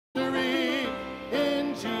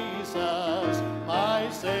in Jesus, my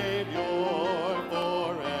Savior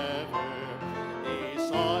forever. He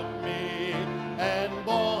sought me and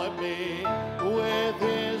bought me with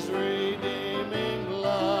his redeeming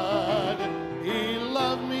blood. He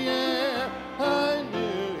loved me ere I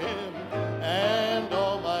knew him, and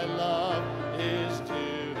all my love is to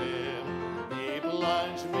him. He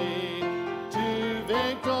plunged me to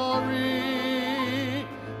victory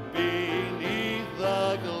beneath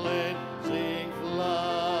the cleansing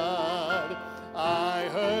flood. I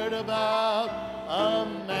heard about a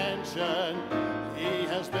mansion he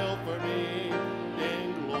has built for me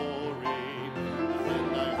in glory,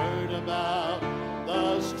 and I heard about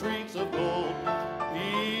the streets of gold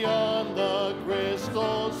beyond the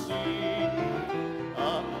crystal sea,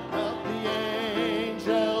 about the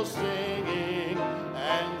angels singing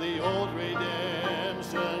and the old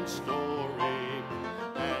redemption story.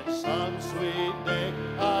 And some sweet day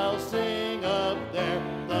I'll sing up there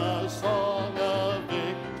the song of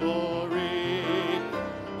victory.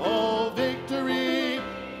 Oh, victory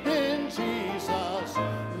in Jesus,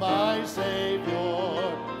 my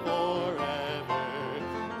Savior forever.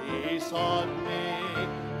 He sought me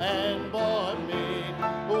and bought me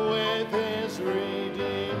with his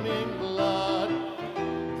redeeming blood.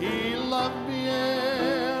 He loved me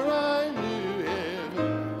ere I knew him,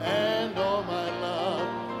 and all my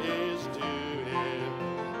love is to him.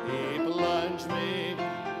 He plunged me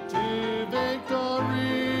to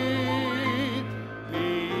victory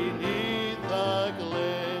beneath the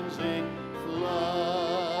cleansing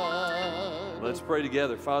flood. Let's pray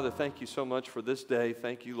together. Father, thank you so much for this day.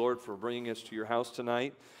 Thank you, Lord, for bringing us to your house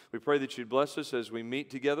tonight. We pray that you'd bless us as we meet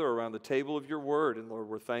together around the table of your word. And Lord,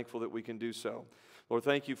 we're thankful that we can do so. Lord,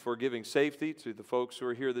 thank you for giving safety to the folks who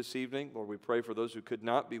are here this evening. Lord, we pray for those who could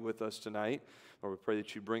not be with us tonight. Lord, we pray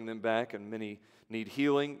that you bring them back, and many need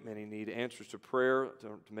healing, many need answers to prayer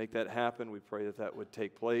to make that happen. We pray that that would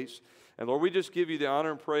take place. And Lord, we just give you the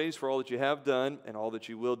honor and praise for all that you have done and all that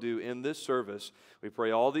you will do in this service. We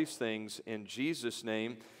pray all these things in Jesus'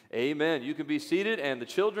 name. Amen. You can be seated, and the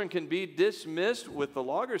children can be dismissed with the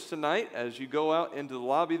loggers tonight as you go out into the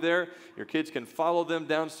lobby there. Your kids can follow them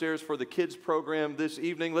downstairs for the kids program this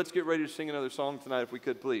evening. Let's get ready to sing another song tonight if we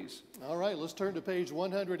could, please. All right, let's turn to page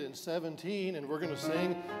 117, and we're going to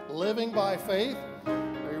sing Living by Faith.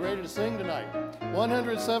 Are you ready to sing tonight?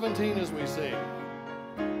 117 as we sing.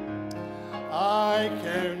 I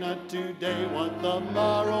care not today what the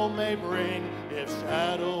morrow may bring, if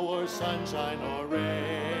shadow or sunshine or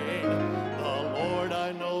rain. The Lord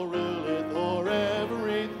I know ruleth o'er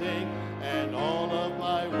everything, and all of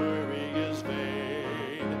my worry is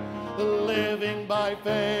vain. Living by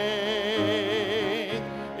faith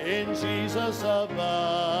in Jesus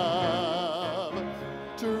above,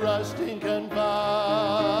 trusting, confiding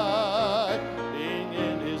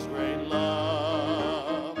in his great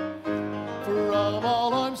love. From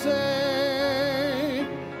all I'm safe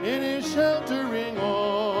in his sheltering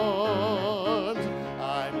arms,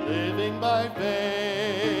 I'm living by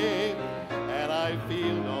faith, and I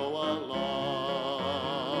feel no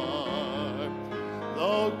alarm.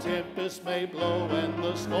 Though tempests may blow and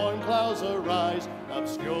the storm clouds arise,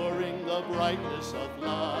 obscuring the brightness of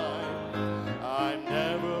life, I'm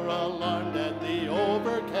never alarmed at the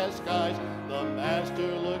overcast skies. The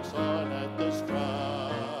Master looks on at the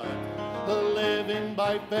strife. Living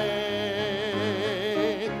by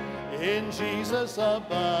faith in Jesus above,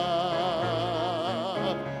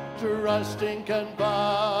 trusting, confiding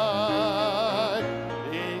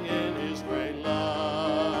in his great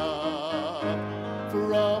love.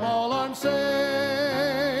 From all I'm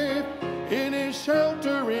safe in his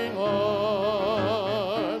sheltering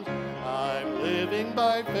arms, I'm living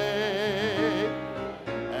by faith,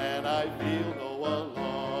 and I feel no alarm.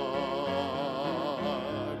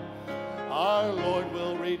 Our Lord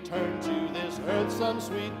will return to this earth some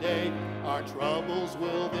sweet day. Our troubles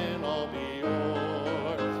will then all be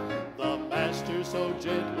o'er. The Master so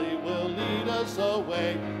gently will lead us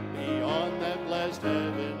away beyond that blessed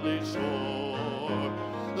heavenly shore.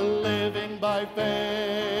 Living by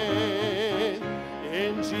faith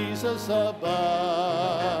in Jesus above,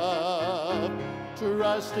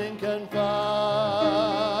 trusting, confiding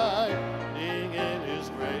in his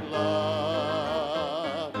great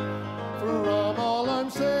love. From all I'm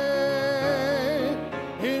safe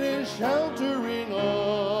in his sheltering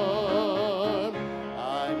arm,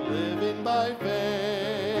 I'm living by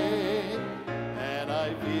faith, and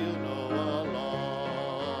I feel no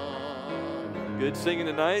alarm. Good singing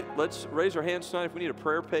tonight. Let's raise our hands tonight if we need a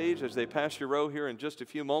prayer page as they pass your row here in just a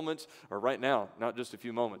few moments, or right now, not just a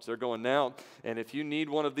few moments. They're going now. And if you need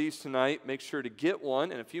one of these tonight, make sure to get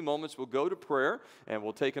one. In a few moments, we'll go to prayer, and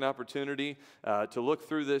we'll take an opportunity to look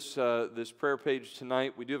through this prayer page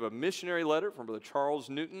tonight. We do have a missionary letter from Brother Charles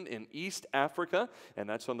Newton in East Africa, and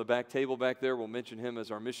that's on the back table back there. We'll mention him as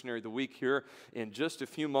our missionary of the week here in just a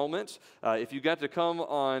few moments. If you got to come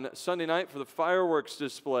on Sunday night for the fireworks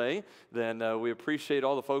display, then we appreciate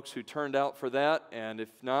all the folks who turned out for that, and if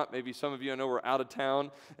not, maybe some of you I know were out of town,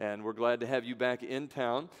 and we're glad to have you back in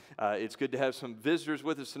town. It's good to have some visitors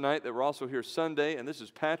with us tonight that were also here Sunday, and this is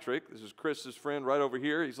Patrick. This is Chris's friend right over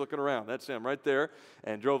here. He's looking around. That's him right there,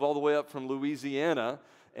 and drove all the way up from Louisiana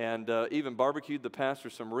and even barbecued the pastor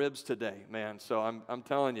some ribs today, man. So I'm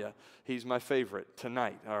telling you, he's my favorite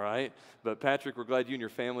tonight, all right? But Patrick, we're glad you and your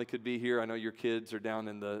family could be here. I know your kids are down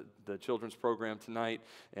in the children's program tonight,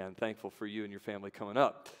 and thankful for you and your family coming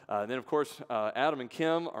up. And then, of course, Adam and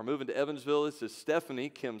Kim are moving to Evansville. This is Stephanie,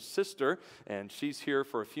 Kim's sister, and she's here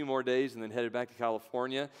for a few more days and then headed back to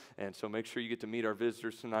California. And so make sure you get to meet our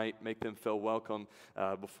visitors tonight, make them feel welcome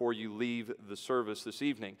before you leave the service this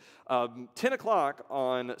evening. 10 o'clock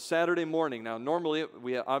on Saturday morning. Now, normally,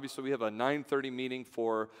 we have a 9:30 meeting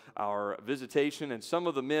for our visitation, and some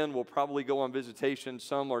of the men will probably go on visitation.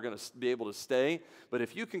 Some are going to be able to stay. But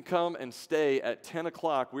if you can come and stay at 10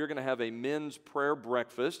 o'clock, we're going to have a men's prayer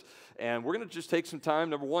breakfast, and we're going to just take some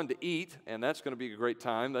time, number one, to eat, and that's going to be a great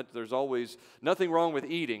time. There's always nothing wrong with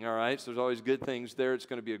eating, all right? So there's always good things there. It's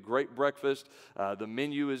going to be a great breakfast. The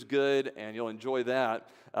menu is good, and you'll enjoy that.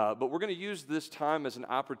 But we're going to use this time as an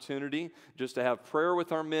opportunity just to have prayer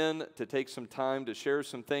with our men, to take some time to share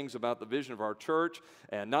some things about the vision of our church,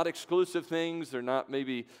 and not exclusive things. They're not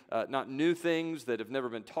maybe not new things that have never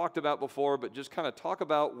been talked about before, but just kind of talk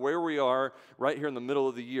about where we are right here in the middle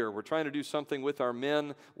of the year. We're trying to do something with our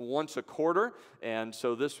men once a quarter, and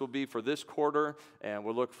so this will be for this quarter, and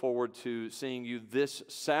we'll look forward to seeing you this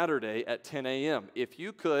Saturday at 10 a.m. If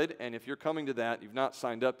you could, and if you're coming to that, you've not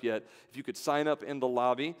signed up yet, if you could sign up in the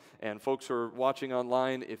lobby, and folks who are watching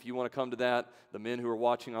online, if you want to come to that, the men who are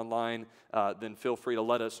watching online, then feel free to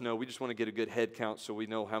let us know. We just want to get a good head count so we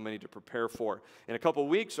know how many to prepare for. In a couple of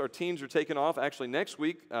weeks, our teams are taking off. Actually, next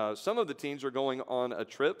week, some of the teams are going on a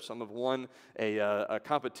trip. Some have won a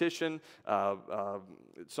competition,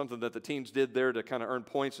 something that the teams did there to kind of earn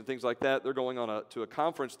points and things like that. They're going on to a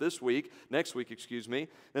conference next week, excuse me.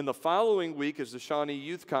 Then the following week is the Shawnee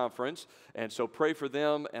Youth Conference, and so pray for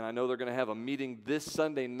them, and I know they're going to have a meeting this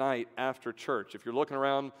Sunday night after church. If you're looking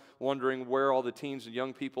around wondering where all the teens and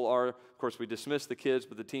young people are, of course, we dismiss the kids,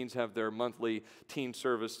 but the teens have their monthly teen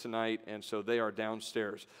service tonight, and so they are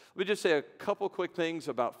downstairs. Let me just say a couple quick things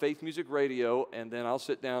about Faith Music Radio, and then I'll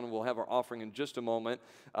sit down and we'll have our offering in just a moment.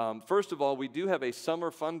 First of all, we do have a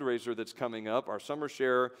summer fundraiser that's coming up. Our summer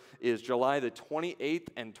share is July the 28th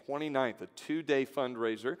and 29th, a two-day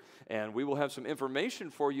fundraiser, and we will have some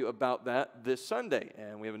information for you about that this Sunday.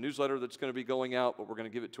 And we have a newsletter that's going to be going out, but we're going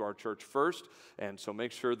to give it to our church first, and so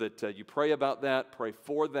make sure that you pray about that, pray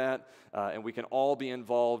for that, and we can all be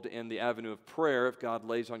involved in the avenue of prayer if God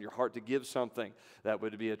lays on your heart to give something. That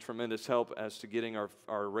would be a tremendous help as to getting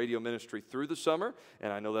our radio ministry through the summer,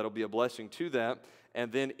 and I know that'll be a blessing to that. And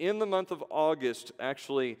then in the month of August,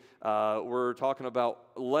 actually, we're talking about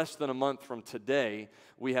less than a month from today,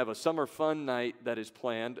 we have a summer fun night that is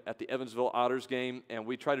planned at the Evansville Otters game, and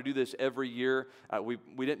we try to do this every year.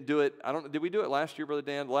 We didn't do it, did we do it last year, Brother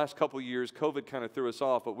Dan? The last couple of years, COVID kind of threw us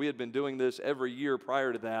off, but we had been doing this every year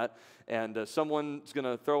prior to that, and someone's going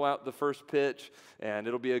to throw out the first pitch, and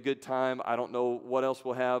it'll be a good time. I don't know what else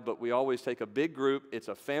we'll have, but we always take a big group. It's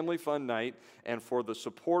a family fun night, and for the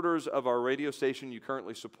supporters of our radio station you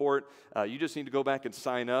currently support, you just need to go back and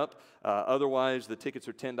sign up. Otherwise, the tickets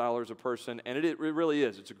are $10 a person, and it really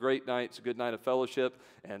is. It's a great night. It's a good night of fellowship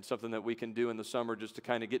and something that we can do in the summer just to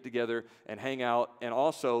kind of get together and hang out and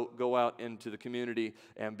also go out into the community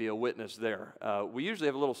and be a witness there. We usually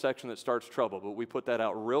have a little section that starts trouble, but we put that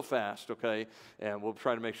out real fast, okay? And we'll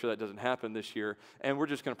try to make sure that doesn't happen this year. And we're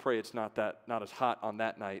just going to pray it's not as hot on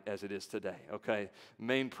that night as it is today, okay?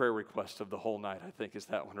 Main prayer request of the whole night, I think, is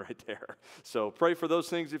that one right there. So pray for those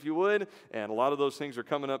things if you would, and a lot of those things are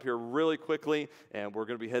coming up here really quickly, and we're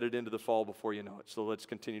going to be headed into the fall before you know it. So let's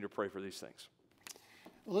continue to pray for these things.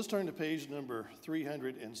 Well, let's turn to page number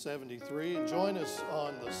 373 and join us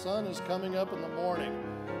on The Sun is Coming Up in the Morning.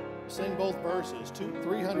 Sing both verses,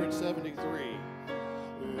 373.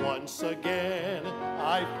 Once again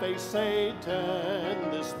I face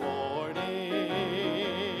Satan this morning,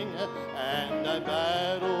 and I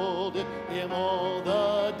battled him all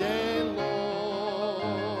the day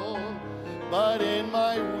long, but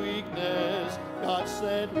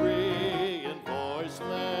sent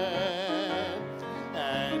reinforcement,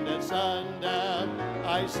 and at sundown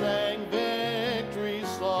I sang victory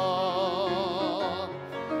song.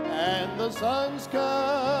 And the sun's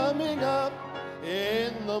coming up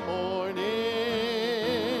in the morning,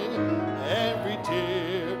 every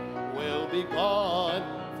tear will be gone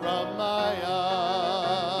from my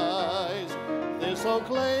eyes. This old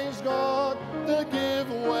clay's got to give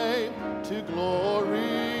way to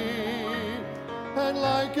glory, and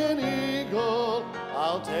like an eagle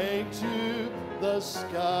I'll take to the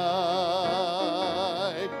sky.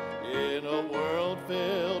 In a world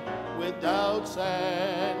filled with doubts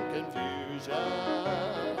and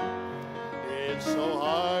confusion, it's so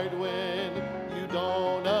hard when you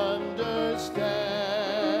don't understand.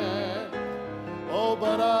 Oh,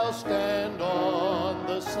 but I'll stand on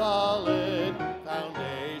the solid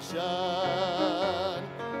foundation,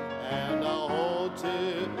 and I'll hold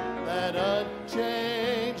to that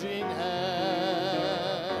unchanging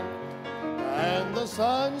hand. And the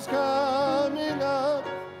sun's coming up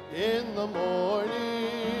in the morning,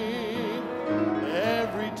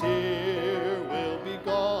 every tear will be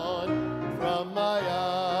gone from my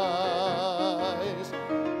eyes.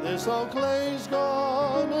 This old clay's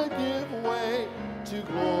gonna give way to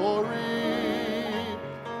glory,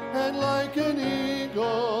 and like an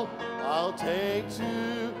eagle I'll take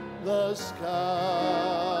to the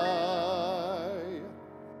sky.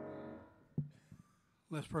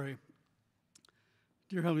 Let's pray.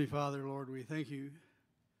 Dear Heavenly Father, Lord, we thank you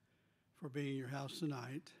for being in your house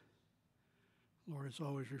tonight. Lord, it's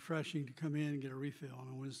always refreshing to come in and get a refill on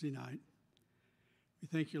a Wednesday night. We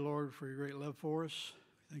thank you, Lord, for your great love for us.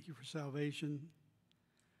 We thank you for salvation.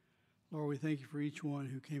 Lord, we thank you for each one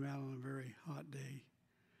who came out on a very hot day,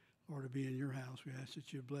 Lord, to be in your house. We ask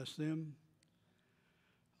that you bless them.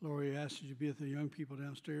 Lord, we ask that you be with the young people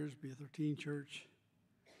downstairs, be with our teen church.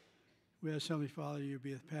 We ask, Heavenly Father, you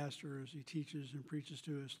be with Pastor as he teaches and preaches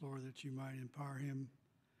to us, Lord, that you might empower him,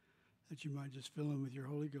 that you might just fill him with your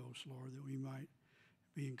Holy Ghost, Lord, that we might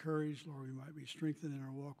be encouraged, Lord, we might be strengthened in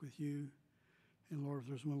our walk with you. And Lord, if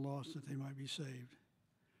there's one lost, that they might be saved.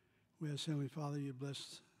 We ask, Heavenly Father, you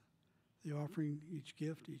bless the offering, each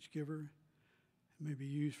gift, each giver, and may be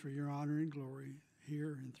used for your honor and glory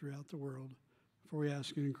here and throughout the world. For we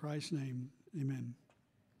ask it in Christ's name, amen.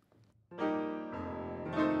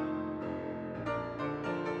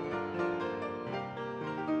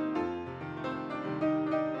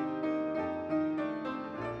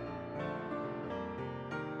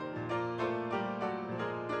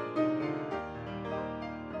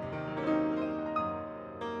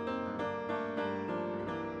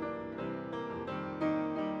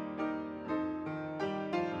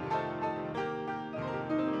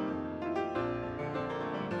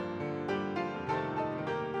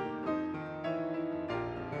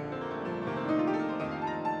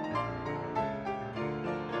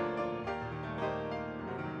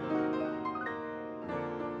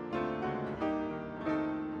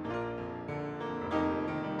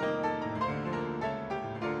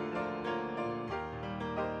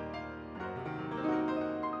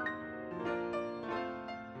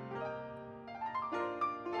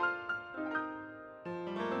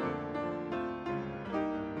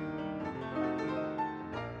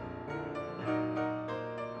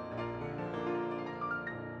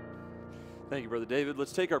 Thank you, Brother David.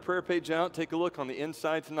 Let's take our prayer page out, take a look on the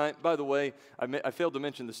inside tonight. By the way, I failed to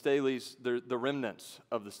mention the Staleys, the remnants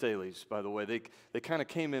of the Staleys, by the way. They kind of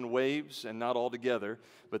came in waves and not all together,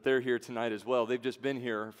 but they're here tonight as well. They've just been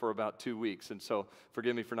here for about 2 weeks, and so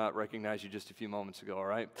forgive me for not recognizing you just a few moments ago, all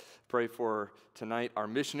right? Pray for tonight our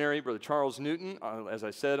missionary, Brother Charles Newton. As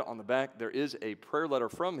I said on the back, there is a prayer letter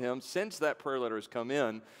from him. Since that prayer letter has come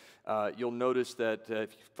in, you'll notice that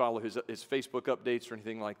if you follow his Facebook updates or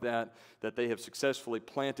anything like that, that they have successfully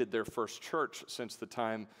planted their first church since the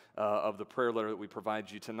time of the prayer letter that we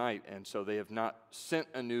provide you tonight. And so they have not sent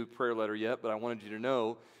a new prayer letter yet, but I wanted you to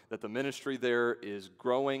know that the ministry there is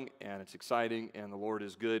growing and it's exciting and the Lord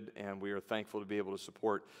is good, and we are thankful to be able to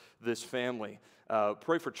support this family.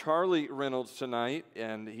 Pray for Charlie Reynolds tonight,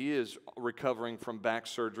 and he is recovering from back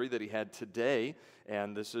surgery that he had today.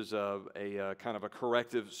 And this is a kind of a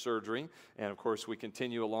corrective surgery. And, of course, we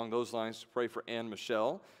continue along those lines to pray for Ann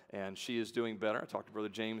Michelle and she is doing better. I talked to Brother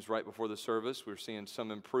James right before the service. We're seeing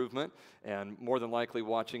some improvement, and more than likely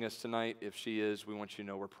watching us tonight. If she is, we want you to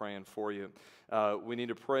know we're praying for you. We need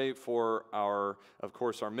to pray for of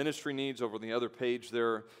course, our ministry needs over the other page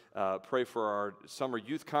there. Pray for our summer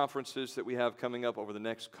youth conferences that we have coming up over the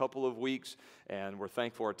next couple of weeks, and we're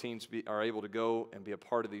thankful our teens are able to go and be a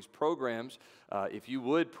part of these programs. If you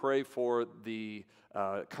would pray for the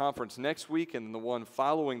conference next week and the one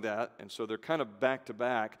following that, and so they're kind of back to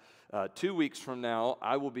back. 2 weeks from now,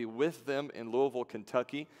 I will be with them in Louisville,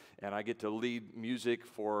 Kentucky, and I get to lead music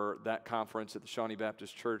for that conference at the Shawnee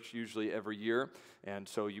Baptist Church usually every year. And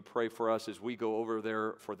so you pray for us as we go over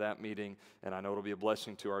there for that meeting, and I know it'll be a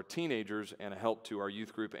blessing to our teenagers and a help to our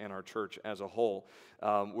youth group and our church as a whole.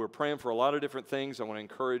 We're praying for a lot of different things. I want to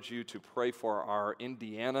encourage you to pray for our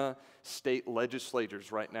Indiana state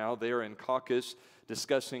legislators right now. They are in caucus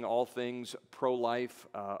discussing all things pro-life,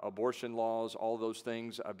 abortion laws, all those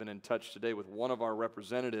things. I've been in touch today with one of our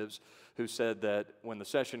representatives who said that when the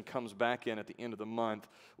session comes back in at the end of the month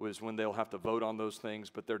was when they'll have to vote on those things,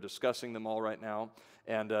 but they're discussing them all right now.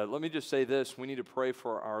 And let me just say this, we need to pray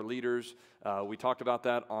for our leaders. We talked about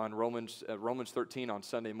that on Romans 13 on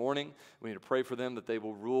Sunday morning. We need to pray for them that they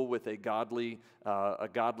will rule with a godly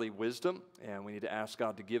wisdom, and we need to ask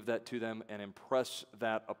God to give that to them and impress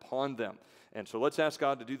that upon them. And so let's ask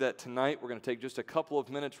God to do that tonight. We're going to take just a couple of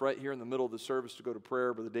minutes right here in the middle of the service to go to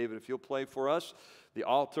prayer. Brother David, if you'll play for us. The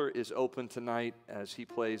altar is open tonight as he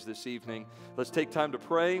plays this evening. Let's take time to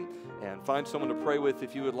pray and find someone to pray with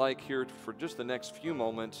if you would like here for just the next few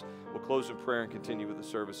moments. We'll close in prayer and continue with the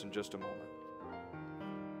service in just a moment.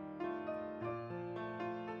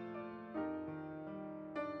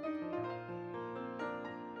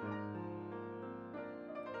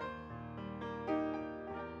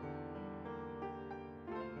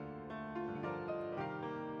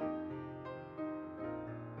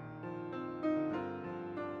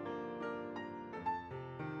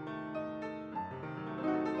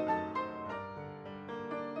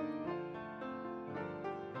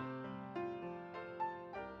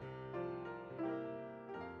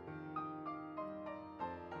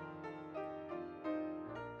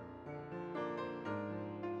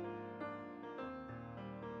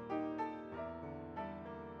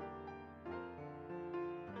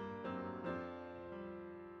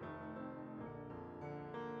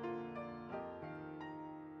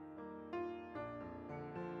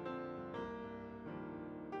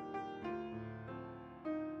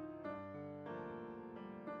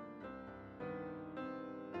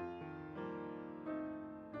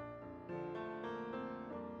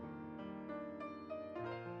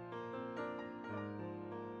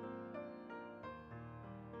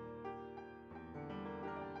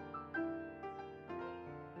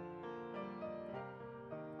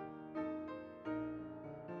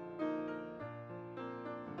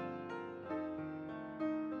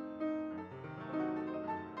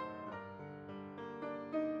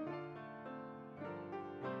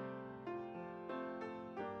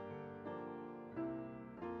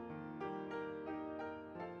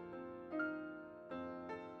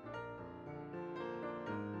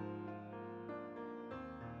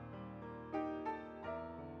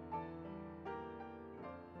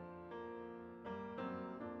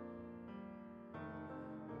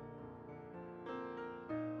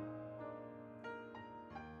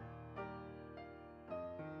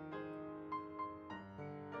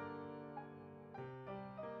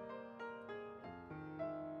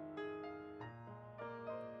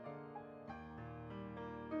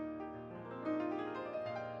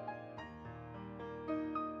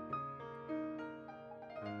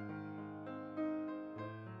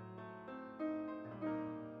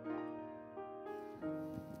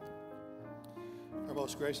 Our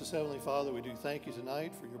most gracious Heavenly Father, we do thank you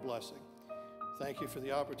tonight for your blessing. Thank you for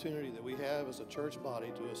the opportunity that we have as a church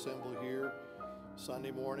body to assemble here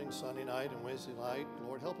Sunday morning, Sunday night, and Wednesday night.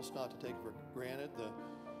 Lord, help us not to take for granted the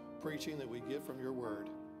preaching that we get from your word.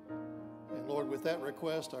 And Lord, with that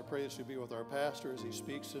request, I pray that you'd be with our pastor as he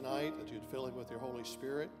speaks tonight, that you'd fill him with your Holy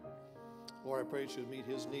Spirit. Lord, I pray that you'd meet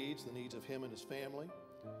his needs, the needs of him and his family.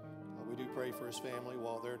 We do pray for his family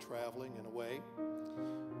while they're traveling and away.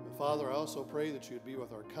 And Father, I also pray that you'd be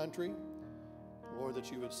with our country. Lord,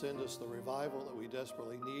 that you would send us the revival that we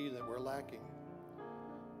desperately need, that we're lacking.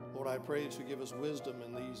 Lord, I pray that you give us wisdom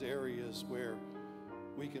in these areas where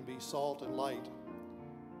we can be salt and light.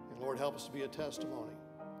 And Lord, help us to be a testimony.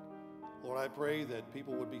 Lord, I pray that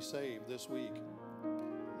people would be saved this week.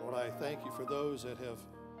 Lord, I thank you for those that have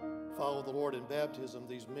followed the Lord in baptism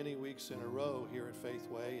these many weeks in a row here at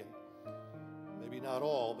Faithway, and maybe not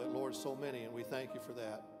all, but Lord, so many, and we thank you for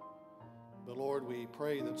that. But Lord, we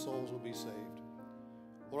pray that souls will be saved.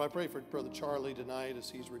 Lord, I pray for Brother Charlie tonight as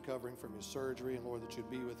he's recovering from his surgery, and Lord, that you'd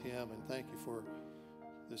be with him, and thank you for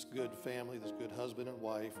this good family, this good husband and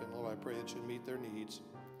wife, and Lord, I pray that you'd meet their needs.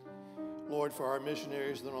 Lord, for our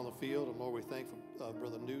missionaries that are on the field, and Lord, we thank for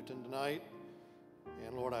Brother Newton tonight,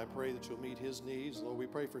 and Lord, I pray that you'll meet his needs. Lord, we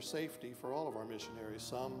pray for safety for all of our missionaries,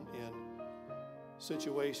 some in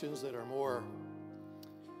situations that are more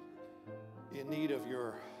in need of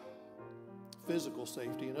your physical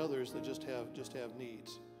safety, and others that just have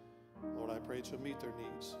needs. Lord, I pray that you'll meet their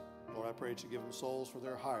needs. Lord, I pray that you give them souls for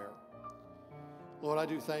their hire. Lord, I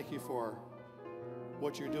do thank you for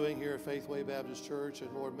what you're doing here at Faithway Baptist Church,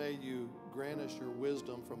 and Lord, may you grant us your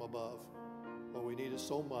wisdom from above. Lord, we need it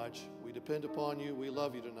so much. We depend upon you. We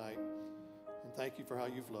love you tonight, and thank you for how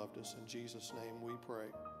you've loved us. In Jesus' name we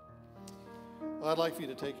pray. Well, I'd like for you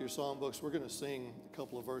to take your songbooks. We're going to sing a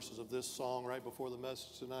couple of verses of this song right before the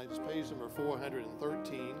message tonight. It's page number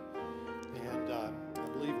 413, and I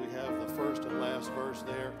believe we have the first and last verse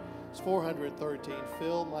there. It's 413,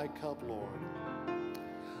 Fill my cup, Lord.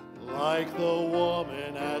 Like the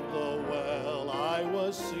woman at the well, I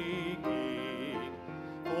was seeking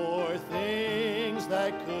for things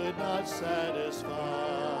that could not satisfy.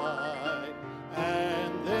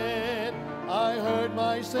 And then I heard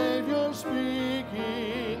my Savior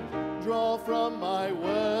speaking, draw from my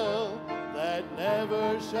well that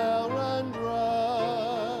never shall run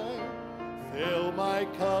dry. Fill my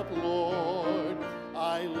cup, Lord,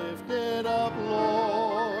 I lift it up,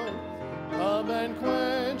 Lord. Come and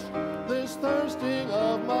quench this thirsting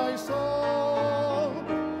of my soul.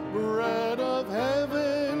 Bread of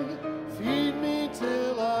heaven, feed me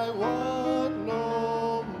till I want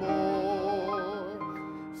no more.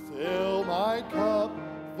 Fill my cup,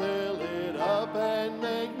 fill it up, and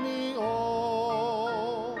make me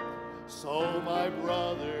whole. So, my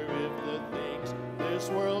brother, if the things this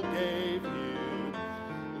world gave you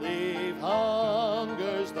leave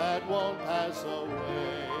hungers that won't pass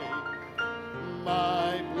away,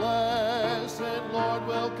 my blessed Lord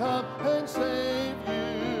will come and save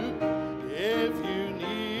you if you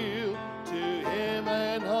kneel to him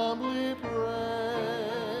and humbly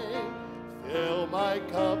pray. Fill my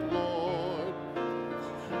cup,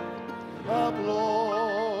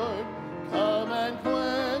 Lord, come and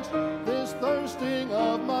quench this thirsting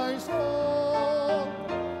of my soul.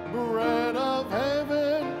 Bread of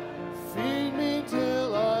heaven, feed me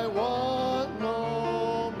till I want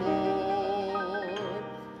no more.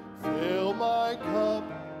 Fill my cup,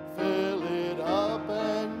 fill it up,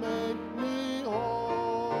 and make me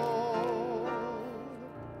whole.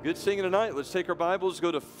 Good singing tonight. Let's take our Bibles,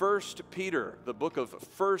 go to 1 Peter, the book of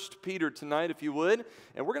 1 Peter tonight, if you would.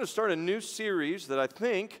 And we're going to start a new series that I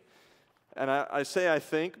think, and I say I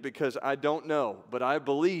think because I don't know, but I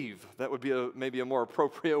believe that would be maybe a more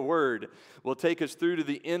appropriate word. Will take us through to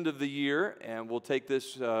the end of the year, and we'll take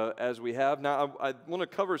this as we have. Now, I want to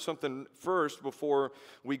cover something first before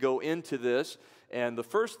we go into this. And the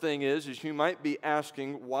first thing is you might be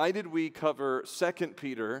asking, why did we cover 2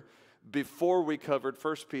 Peter before we covered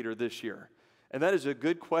 1 Peter this year? And that is a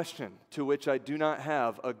good question to which I do not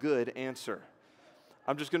have a good answer.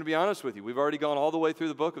 I'm just going to be honest with you. We've already gone all the way through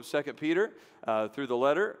the book of 2 Peter, through the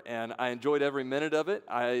letter, and I enjoyed every minute of it.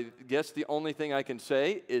 I guess the only thing I can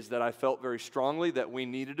say is that I felt very strongly that we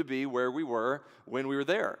needed to be where we were when we were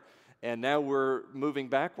there. And now we're moving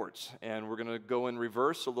backwards, and we're going to go in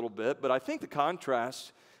reverse a little bit. But I think the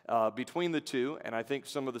contrast between the two, and I think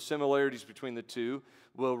some of the similarities between the two,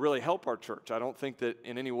 will really help our church. I don't think that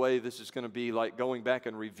in any way this is going to be like going back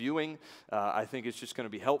and reviewing. I think it's just going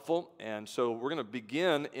to be helpful. And so we're going to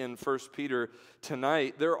begin in 1 Peter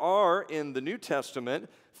tonight. There are in the New Testament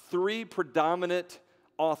 3 predominant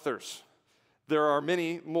authors. There are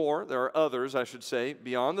many more, there are others, I should say,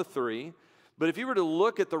 beyond the 3. But if you were to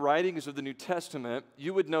look at the writings of the New Testament,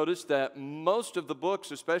 you would notice that most of the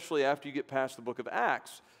books, especially after you get past the book of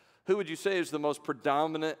Acts, who would you say is the most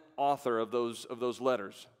predominant author of those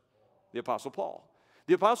letters? The Apostle Paul.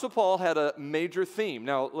 The Apostle Paul had a major theme.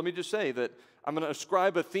 Now, let me just say that I'm going to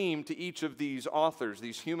ascribe a theme to each of these authors,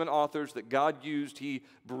 these human authors that God used. He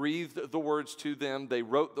breathed the words to them. They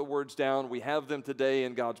wrote the words down. We have them today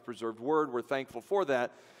in God's preserved word. We're thankful for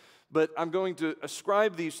that. But I'm going to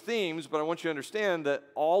ascribe these themes, but I want you to understand that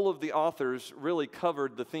all of the authors really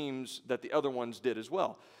covered the themes that the other ones did as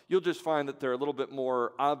well. You'll just find that they're a little bit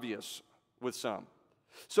more obvious with some.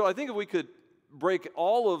 So I think if we could break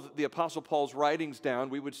all of the Apostle Paul's writings down,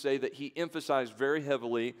 we would say that he emphasized very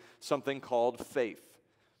heavily something called faith.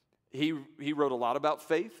 He wrote a lot about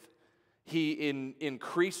faith. He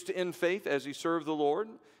increased in faith as he served the Lord.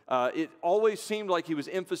 it always seemed like he was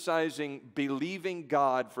emphasizing believing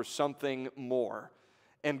God for something more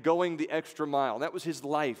and going the extra mile. That was his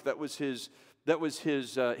life. That was his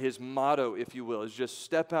motto, if you will, is just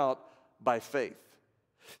step out by faith.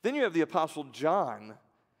 Then you have the Apostle John.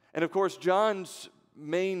 And of course, John's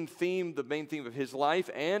main theme, the main theme of his life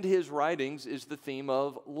and his writings is the theme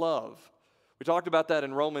of love. We talked about that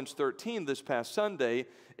in Romans 13 this past Sunday,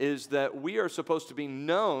 is that we are supposed to be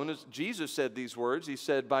known, as Jesus said these words, he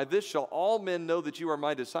said, "By this shall all men know that you are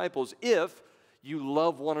my disciples, if you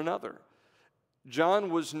love one another."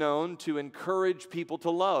 John was known to encourage people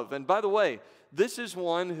to love. And by the way, this is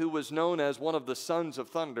one who was known as one of the sons of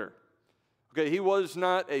thunder. Okay, he was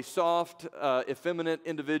not a soft, effeminate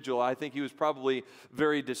individual. I think he was probably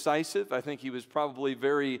very decisive. I think he was probably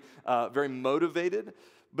very motivated.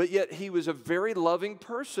 But yet he was a very loving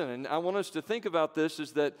person. And I want us to think about this,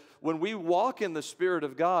 is that when we walk in the Spirit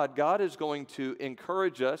of God, God is going to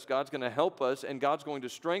encourage us, God's going to help us, and God's going to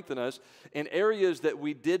strengthen us in areas that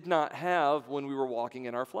we did not have when we were walking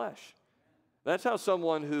in our flesh. That's how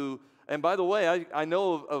someone who, and by the way, I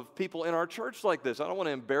know of people in our church like this. I don't want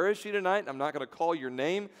to embarrass you tonight. I'm not going to call your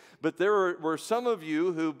name. But there were some of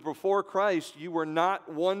you who, before Christ, you were not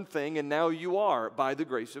one thing, and now you are by the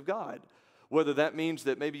grace of God. Whether that means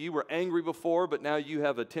that maybe you were angry before, but now you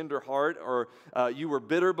have a tender heart, or you were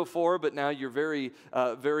bitter before, but now you're very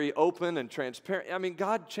open and transparent. I mean,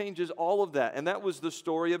 God changes all of that. And that was the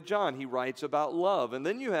story of John. He writes about love. And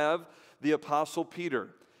then you have the Apostle Peter.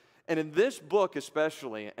 And in this book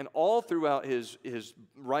especially, and all throughout his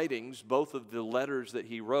writings, both of the letters that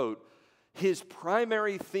he wrote, his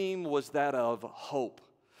primary theme was that of hope.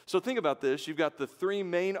 So think about this. You've got the three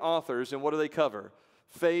main authors, and what do they cover?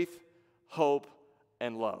 Faith, hope,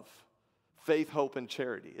 and love. Faith, hope, and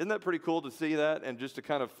charity. Isn't that pretty cool to see that, and just to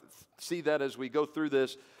kind of see that as we go through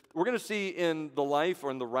this? We're going to see in the life,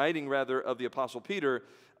 or in the writing rather, of the Apostle Peter,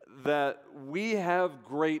 that we have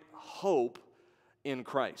great hope in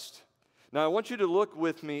Christ. Now I want you to look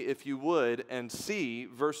with me, if you would, and see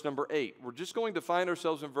verse number 8. We're just going to find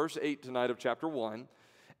ourselves in verse 8 tonight of chapter 1.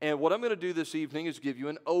 And what I'm going to do this evening is give you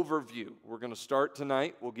an overview. We're going to start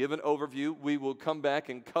tonight. We'll give an overview. We will come back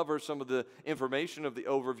and cover some of the information of the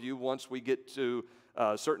overview once we get to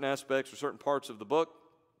certain aspects or certain parts of the book.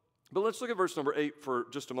 But let's look at verse number 8 for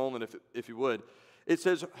just a moment, if you would. It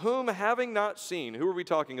says, "Whom having not seen," who are we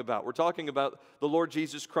talking about? We're talking about the Lord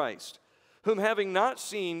Jesus Christ. "Whom having not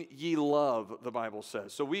seen ye love," the Bible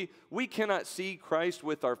says. So we cannot see Christ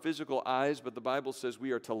with our physical eyes, but the Bible says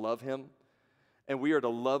we are to love him. And we are to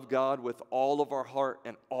love God with all of our heart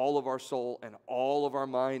and all of our soul and all of our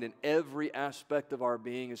mind, and every aspect of our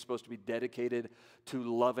being is supposed to be dedicated to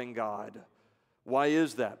loving God. Why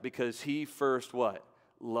is that? Because he first what?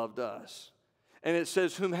 Loved us. And it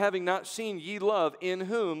says, "Whom having not seen ye love, in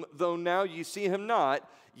whom, though now ye see him not,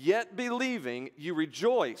 yet believing, ye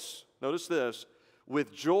rejoice." Notice this,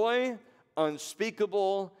 "with joy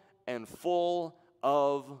unspeakable and full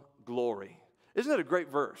of glory." Isn't that a great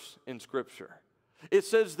verse in Scripture? It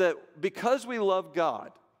says that because we love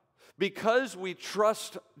God, because we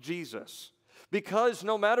trust Jesus, because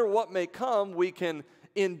no matter what may come, we can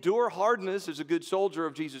endure hardness as a good soldier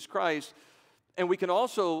of Jesus Christ, and we can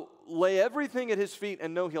also lay everything at his feet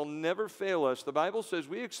and know he'll never fail us. The Bible says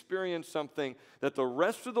we experience something that the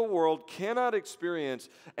rest of the world cannot experience,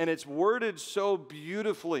 and it's worded so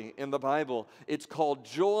beautifully in the Bible. It's called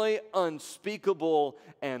joy unspeakable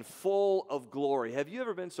and full of glory. Have you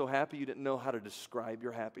ever been so happy you didn't know how to describe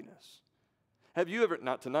your happiness? Have you ever,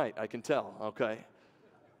 not tonight, I can tell, okay?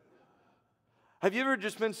 Have you ever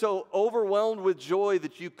just been so overwhelmed with joy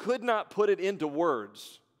that you could not put it into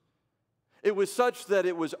words? It was such that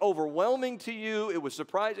it was overwhelming to you. It was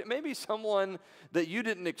surprising. Maybe someone that you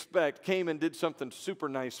didn't expect came and did something super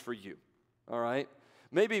nice for you, all right?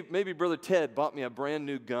 Maybe Brother Ted bought me a brand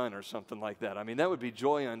new gun or something like that. I mean, that would be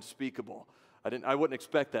joy unspeakable. I wouldn't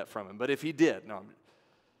expect that from him, but if he did, no.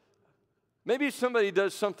 Maybe somebody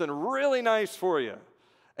does something really nice for you,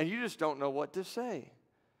 and you just don't know what to say.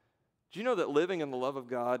 Do you know that living in the love of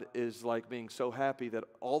God is like being so happy that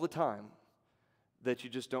all the time that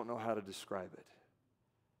you just don't know how to describe it?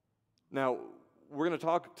 Now, we're going to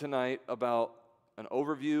talk tonight about an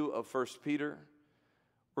overview of 1 Peter.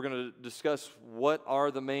 We're going to discuss what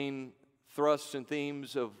are the main thrusts and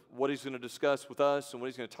themes of what he's going to discuss with us and what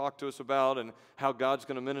he's going to talk to us about and how God's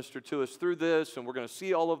going to minister to us through this, and we're going to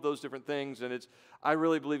see all of those different things, and it's, I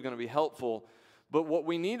really believe, going to be helpful. But what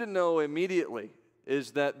we need to know immediately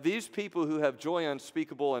is that these people who have joy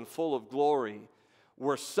unspeakable and full of glory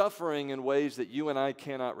were suffering in ways that you and I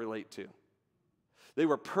cannot relate to. They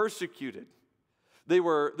were persecuted. They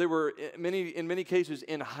were in many cases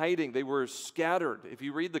in hiding. They were scattered. If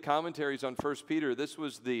you read the commentaries on 1 Peter, this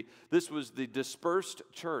was the dispersed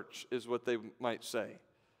church, is what they might say.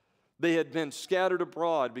 They had been scattered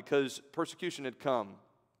abroad because persecution had come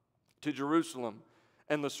to Jerusalem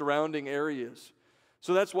and the surrounding areas.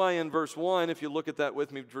 So that's why in verse 1, if you look at that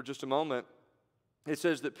with me for just a moment, it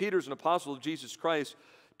says that Peter's an apostle of Jesus Christ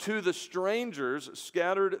to the strangers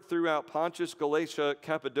scattered throughout Pontus, Galatia,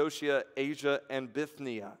 Cappadocia, Asia, and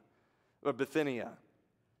Bithynia.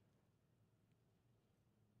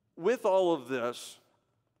 With all of this,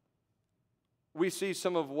 we see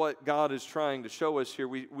some of what God is trying to show us here.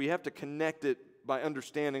 We have to connect it by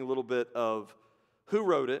understanding a little bit of who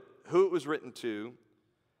wrote it, who it was written to,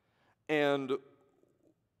 and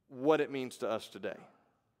what it means to us today.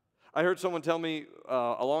 I heard someone tell me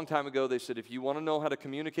a long time ago, they said, if you want to know how to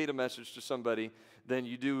communicate a message to somebody, then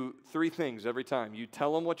you do 3 things every time. You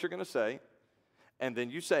tell them what you're going to say, and then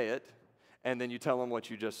you say it, and then you tell them what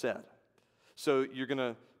you just said. So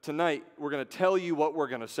tonight, we're going to tell you what we're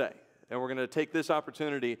going to say. And we're going to take this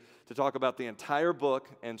opportunity to talk about the entire book,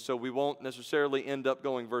 and so we won't necessarily end up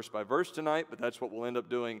going verse by verse tonight, but that's what we'll end up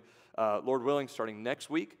doing, Lord willing, starting next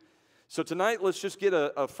week. So tonight, let's just get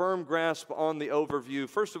a firm grasp on the overview.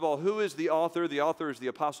 First of all, who is the author? The author is the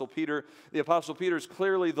Apostle Peter. The Apostle Peter is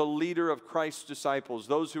clearly the leader of Christ's disciples,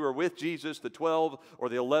 those who are with Jesus, the 12 or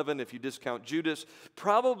the 11 if you discount Judas.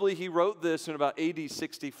 Probably he wrote this in about AD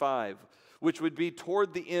 65, which would be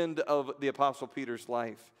toward the end of the Apostle Peter's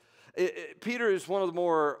life. Peter is one of the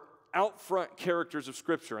more out front characters of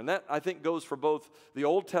Scripture, and that, I think, goes for both the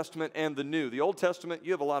Old Testament and the New. The Old Testament,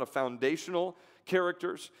 you have a lot of foundational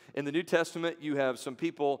characters. In the New Testament, you have some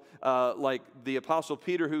people like the Apostle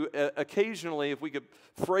Peter who occasionally, if we could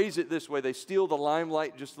phrase it this way, they steal the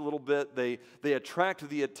limelight just a little bit. They attract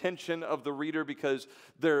the attention of the reader because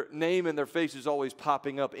their name and their face is always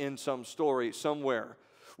popping up in some story somewhere.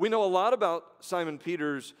 We know a lot about Simon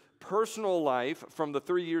Peter's personal life from the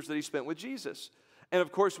 3 years that he spent with Jesus. And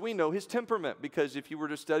of course, we know his temperament, because if you were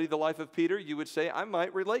to study the life of Peter, you would say, I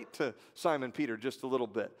might relate to Simon Peter just a little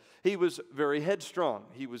bit. He was very headstrong.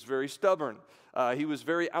 He was very stubborn. He was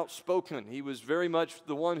very outspoken. He was very much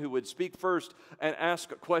the one who would speak first and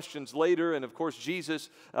ask questions later. And of course, Jesus,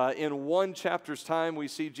 in 1 chapter's time, we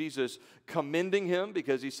see Jesus commending him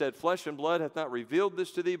because he said, flesh and blood hath not revealed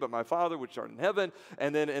this to thee, but my Father which art in heaven.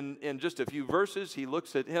 And then in just a few verses, he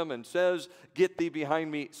looks at him and says, get thee behind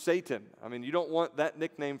me, Satan. I mean, you don't want that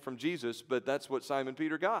nickname from Jesus, but that's what Simon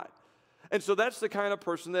Peter got. And so that's the kind of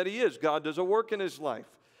person that he is. God does a work in his life.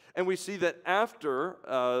 And we see that after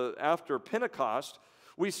Pentecost,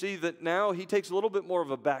 we see that now he takes a little bit more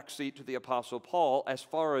of a backseat to the Apostle Paul as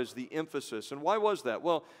far as the emphasis. And why was that?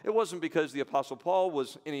 Well, it wasn't because the Apostle Paul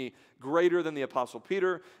was any greater than the Apostle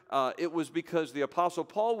Peter. It was because the Apostle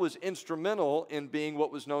Paul was instrumental in being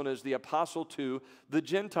what was known as the apostle to the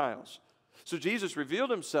Gentiles. So Jesus revealed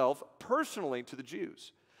himself personally to the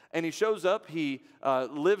Jews. And he shows up, he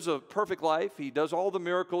lives a perfect life, he does all the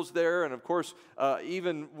miracles there, and of course,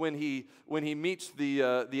 even when he meets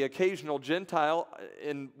the occasional Gentile,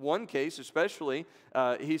 in one case especially,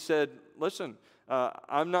 he said, listen,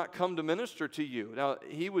 I'm not come to minister to you. Now,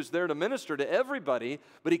 he was there to minister to everybody,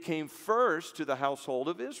 but he came first to the household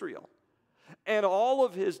of Israel. And all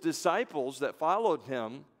of his disciples that followed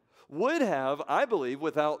him would have, I believe,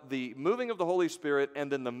 without the moving of the Holy Spirit and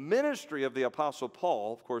then the ministry of the Apostle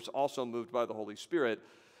Paul, of course, also moved by the Holy Spirit,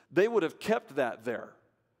 they would have kept that there.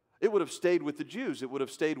 It would have stayed with the Jews. It would have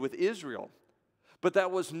stayed with Israel. But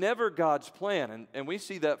that was never God's plan, and we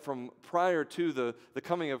see that from prior to the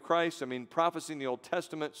coming of Christ. I mean, prophecy in the Old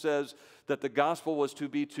Testament says that the gospel was to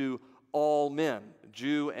be to all men,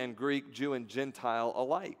 Jew and Greek, Jew and Gentile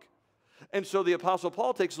alike. And so the Apostle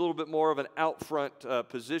Paul takes a little bit more of an out front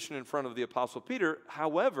position in front of the Apostle Peter.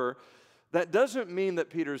 However, that doesn't mean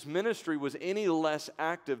that Peter's ministry was any less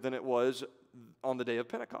active than it was on the day of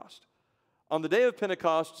Pentecost. On the day of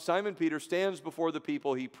Pentecost, Simon Peter stands before the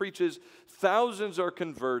people. He preaches. Thousands are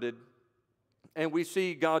converted. And we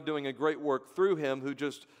see God doing a great work through him, who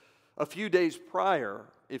just a few days prior,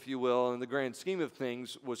 if you will, in the grand scheme of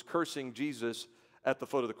things, was cursing Jesus at the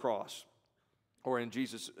foot of the cross, or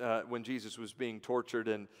when Jesus was being tortured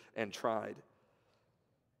and tried.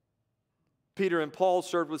 Peter and Paul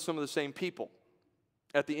served with some of the same people.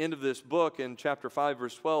 At the end of this book, in chapter 5,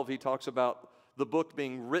 verse 12, he talks about the book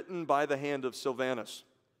being written by the hand of Silvanus.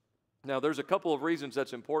 Now, there's a couple of reasons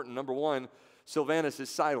that's important. Number one, Silvanus is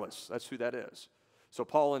Silas. That's who that is. So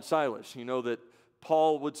Paul and Silas, you know that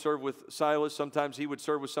Paul would serve with Silas. Sometimes he would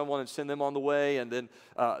serve with someone and send them on the way, and then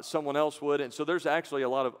someone else would. And so there's actually a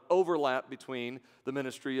lot of overlap between the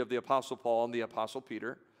ministry of the Apostle Paul and the Apostle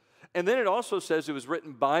Peter. And then it also says it was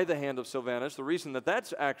written by the hand of Silvanus. The reason that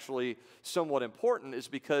that's actually somewhat important is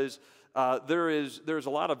because there's a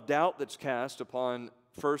lot of doubt that's cast upon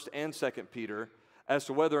 1st and 2nd Peter as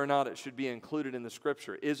to whether or not it should be included in the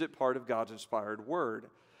Scripture. Is it part of God's inspired word?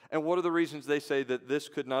 And one of the reasons they say that this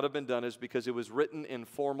could not have been done is because it was written in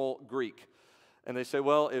formal Greek. And they say,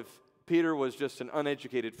 well, if Peter was just an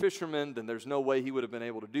uneducated fisherman, then there's no way he would have been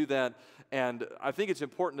able to do that. And I think it's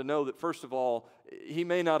important to know that, first of all, he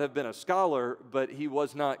may not have been a scholar, but he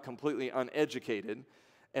was not completely uneducated.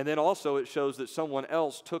 And then also it shows that someone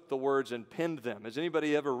else took the words and penned them. Has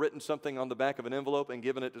anybody ever written something on the back of an envelope and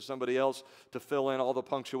given it to somebody else to fill in all the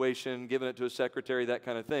punctuation, given it to a secretary, that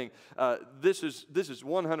kind of thing? This is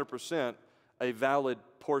 100% a valid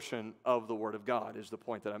portion of the Word of God, is the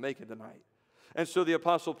point that I'm making tonight. And so the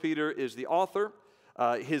Apostle Peter is the author.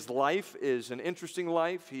 His life is an interesting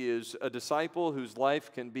life. He is a disciple whose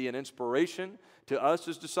life can be an inspiration to us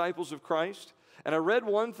as disciples of Christ. And I read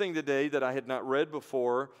one thing today that I had not read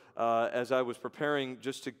before as I was preparing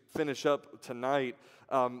just to finish up tonight.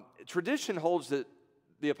 Tradition holds that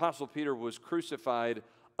the Apostle Peter was crucified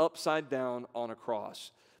upside down on a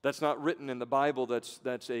cross. That's not written in the Bible.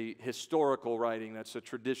 That's a historical writing. That's a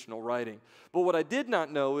traditional writing. But what I did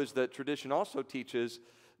not know is that tradition also teaches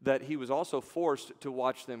that he was also forced to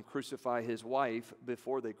watch them crucify his wife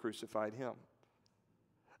before they crucified him.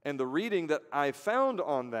 And the reading that I found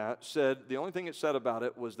on that said, the only thing it said about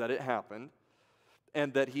it was that it happened,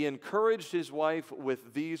 and that he encouraged his wife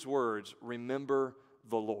with these words, "Remember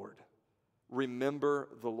the Lord." Remember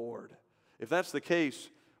the Lord. If that's the case,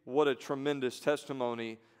 what a tremendous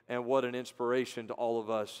testimony and what an inspiration to all of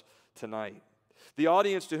us tonight. The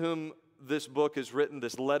audience to whom this book is written,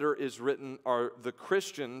 this letter is written, are the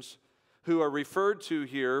Christians who are referred to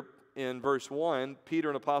here in verse 1, Peter,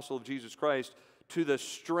 an apostle of Jesus Christ, to the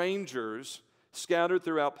strangers scattered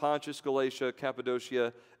throughout Pontus, Galatia,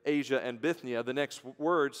 Cappadocia, Asia, and Bithynia. The next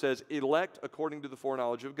word says, elect according to the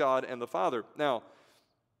foreknowledge of God and the Father. Now,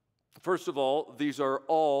 first of all,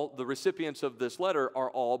 the recipients of this letter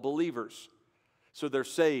are all believers. So they're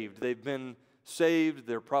saved. They've been saved.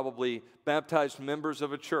 They're probably baptized members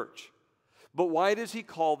of a church. But why does he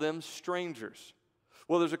call them strangers?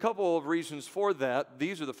 Well, there's a couple of reasons for that.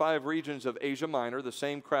 These are the 5 regions of Asia Minor, the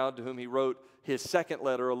same crowd to whom he wrote his second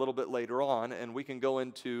letter a little bit later on, and we can go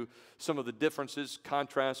into some of the differences,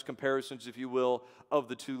 contrasts, comparisons, if you will, of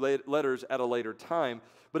the 2 letters at a later time.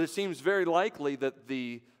 But it seems very likely that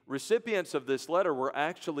the recipients of this letter were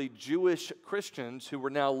actually Jewish Christians who were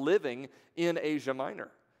now living in Asia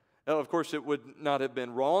Minor. Now, of course, it would not have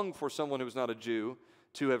been wrong for someone who was not a Jew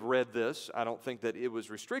to have read this. I don't think that it was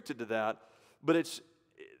restricted to that, but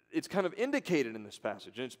it's kind of indicated in this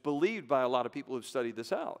passage, and it's believed by a lot of people who've studied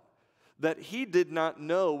this out, that he did not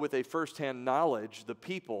know with a firsthand knowledge the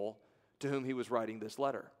people to whom he was writing this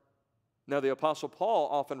letter. Now, the Apostle Paul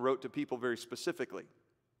often wrote to people very specifically.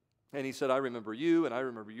 And he said, I remember you, and I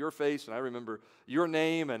remember your face, and I remember your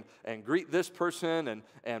name, and greet this person,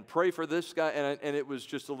 and pray for this guy, and it was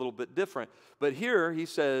just a little bit different. But here he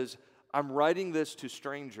says, I'm writing this to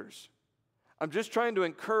strangers. I'm just trying to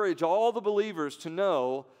encourage all the believers to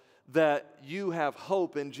know that you have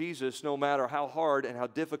hope in Jesus no matter how hard and how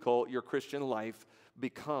difficult your Christian life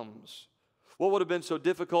becomes. What would have been so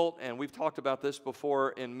difficult, and we've talked about this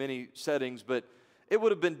before in many settings, but it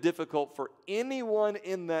would have been difficult for anyone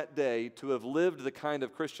in that day to have lived the kind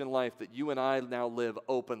of Christian life that you and I now live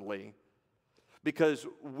openly, because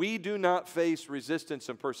we do not face resistance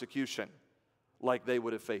and persecution like they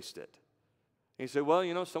would have faced it. And you say,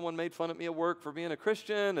 well, someone made fun of me at work for being a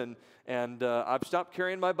Christian, and I've stopped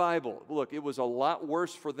carrying my Bible. Look, it was a lot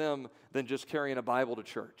worse for them than just carrying a Bible to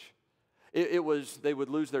church. They would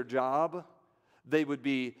lose their job. They would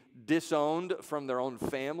be disowned from their own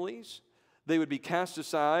families. They would be cast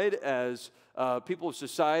aside as people of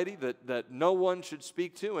society that no one should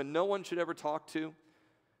speak to and no one should ever talk to.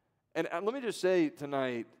 And let me just say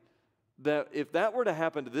tonight that if that were to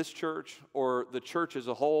happen to this church or the church as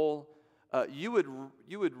a whole, you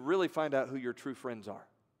would really find out who your true friends are.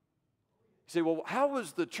 You say, well, how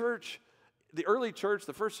was the church, the early church,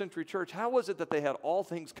 the first century church, how was it that they had all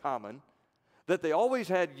things common, that they always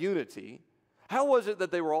had unity? How was it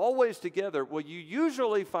that they were always together? Well, you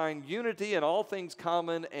usually find unity and all things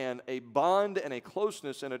common and a bond and a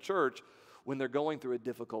closeness in a church when they're going through a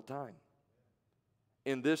difficult time.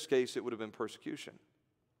 In this case, it would have been persecution.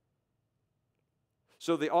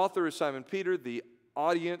 So the author is Simon Peter. The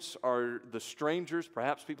audience are the strangers,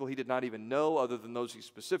 perhaps people he did not even know other than those he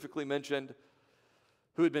specifically mentioned,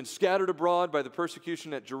 who had been scattered abroad by the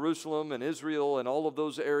persecution at Jerusalem and Israel and all of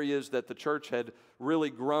those areas that the church had really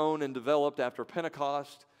grown and developed after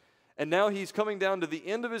Pentecost. And now he's coming down to the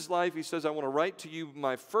end of his life. He says, I want to write to you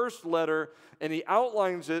my first letter, and he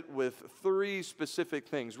outlines it with 3 specific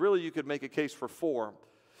things. Really, you could make a case for 4.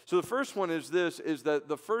 So the first one is this, is that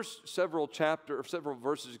the first several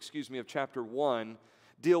verses of chapter 1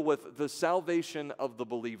 deal with the salvation of the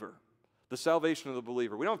believer. The salvation of the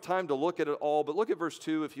believer. We don't have time to look at it all, but look at verse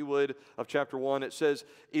 2, if you would, of chapter 1. It says,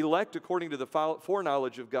 elect according to the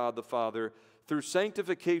foreknowledge of God the Father, through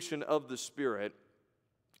sanctification of the Spirit,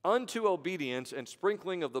 unto obedience and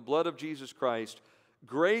sprinkling of the blood of Jesus Christ,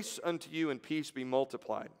 grace unto you and peace be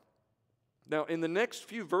multiplied. Now, in the next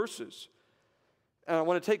few verses, and I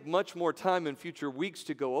want to take much more time in future weeks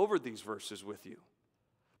to go over these verses with you,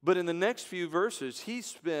 but in the next few verses, he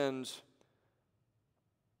spends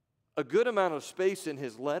a good amount of space in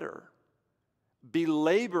his letter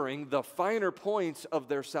belaboring the finer points of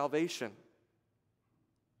their salvation.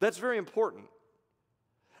 That's very important.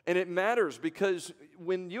 And it matters because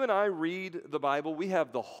when you and I read the Bible, we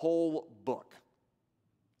have the whole book.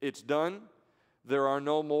 It's done. There are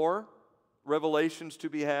no more revelations to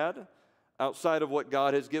be had outside of what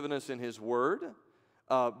God has given us in His Word.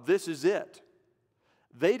 This is it.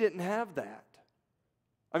 They didn't have that.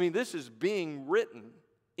 I mean, this is being written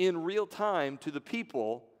in real time to the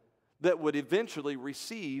people that would eventually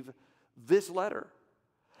receive this letter.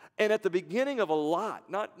 And at the beginning of a lot,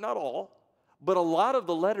 not all, but a lot of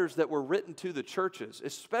the letters that were written to the churches,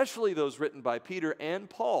 especially those written by Peter and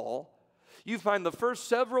Paul, you find the first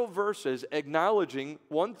several verses acknowledging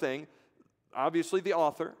one thing, obviously the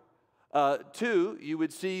author. 2, you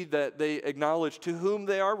would see that they acknowledge to whom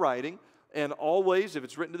they are writing, and always, if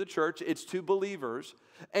it's written to the church, it's to believers.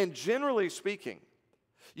 And generally speaking,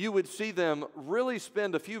 you would see them really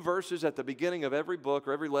spend a few verses at the beginning of every book,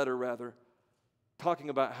 or every letter rather, talking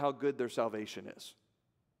about how good their salvation is.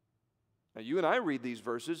 Now, you and I read these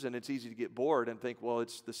verses, and it's easy to get bored and think, well,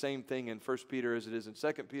 it's the same thing in 1 Peter as it is in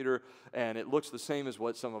 2 Peter, and it looks the same as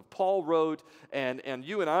what some of Paul wrote, and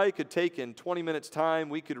you and I could take in 20 minutes' time,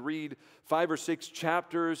 we could read 5 or 6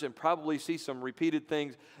 chapters and probably see some repeated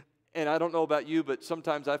things, and I don't know about you, but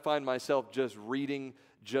sometimes I find myself just reading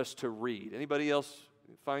just to read. Anybody else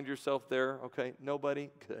find yourself there? Okay, nobody?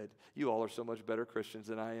 Good. You all are so much better Christians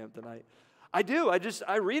than I am tonight. I do.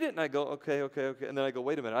 I read it and I go, okay. And then I go,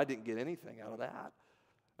 wait a minute, I didn't get anything out of that.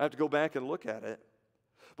 I have to go back and look at it.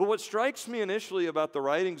 But what strikes me initially about the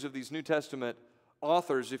writings of these New Testament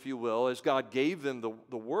authors, if you will, as God gave them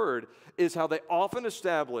the word, is how they often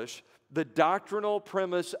establish the doctrinal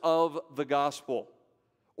premise of the gospel,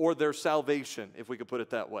 or their salvation, if we could put it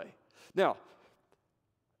that way. Now,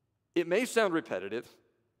 it may sound repetitive,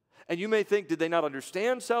 and you may think, did they not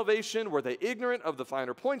understand salvation? Were they ignorant of the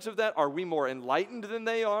finer points of that? Are we more enlightened than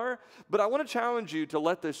they are? But I want to challenge you to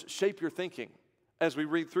let this shape your thinking as we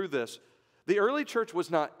read through this. The early church was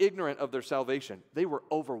not ignorant of their salvation. They were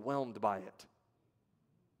overwhelmed by it.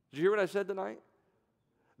 Did you hear what I said tonight?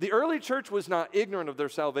 The early church was not ignorant of their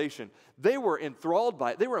salvation. They were enthralled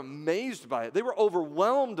by it. They were amazed by it. They were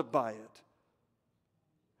overwhelmed by it.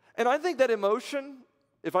 And I think that emotion,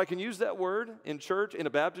 if I can use that word in church, in a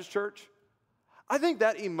Baptist church, I think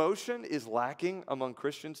that emotion is lacking among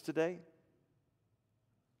Christians today.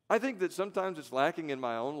 I think that sometimes it's lacking in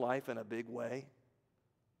my own life in a big way.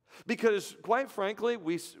 Because, quite frankly,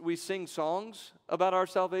 we sing songs about our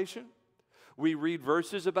salvation. We read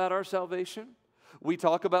verses about our salvation. We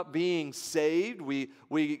talk about being saved. We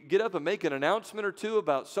get up and make an announcement or two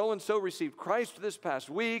about so-and-so received Christ this past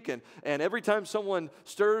week. And every time someone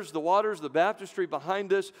stirs the waters of the baptistry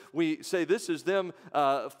behind us, we say this is them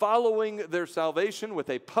following their salvation with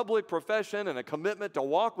a public profession and a commitment to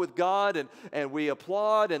walk with God. And we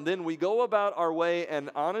applaud, and then we go about our way.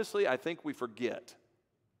 And honestly, I think we forget.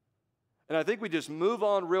 And I think we just move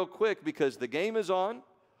on real quick because the game is on,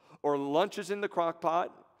 or lunch is in the crock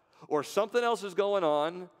pot, or something else is going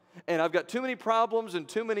on, and I've got too many problems and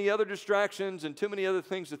too many other distractions and too many other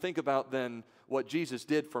things to think about than what Jesus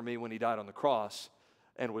did for me when He died on the cross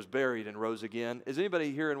and was buried and rose again. Is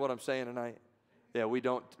anybody hearing what I'm saying tonight? Yeah,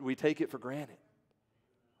 we take it for granted.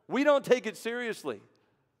 We don't take it seriously.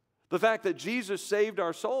 The fact that Jesus saved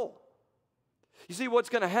our soul. You see, what's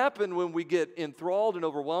going to happen when we get enthralled and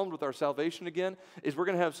overwhelmed with our salvation again is we're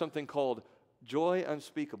going to have something called joy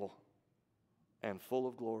unspeakable and full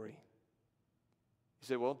of glory. You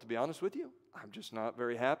say, well, to be honest with you, I'm just not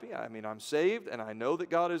very happy. I mean, I'm saved, and I know that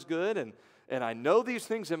God is good, and I know these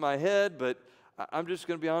things in my head, but I'm just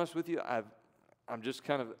going to be honest with you. I'm just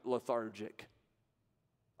kind of lethargic.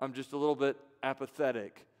 I'm just a little bit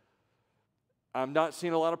apathetic. I'm not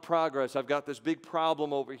seeing a lot of progress. I've got this big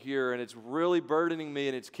problem over here, and it's really burdening me,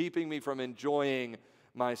 and it's keeping me from enjoying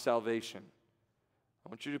my salvation. I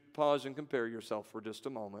want you to pause and compare yourself for just a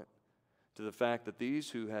moment to the fact that these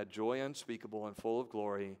who had joy unspeakable and full of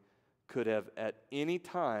glory could have at any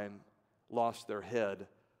time lost their head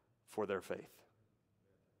for their faith.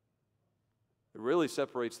 It really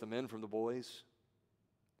separates the men from the boys.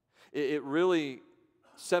 It really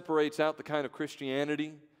separates out the kind of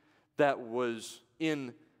Christianity that was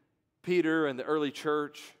in Peter and the early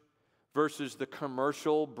church versus the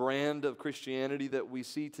commercial brand of Christianity that we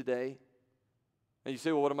see today. And you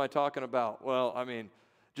say, well, what am I talking about? Well, I mean,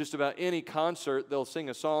 just about any concert, they'll sing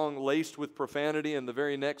a song laced with profanity, and the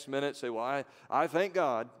very next minute say, well, I thank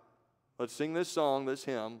God. Let's sing this song, this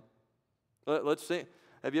hymn. Let's sing.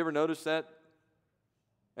 Have you ever noticed that?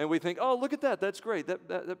 And we think, oh, look at that. That's great.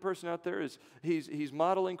 That person out there he's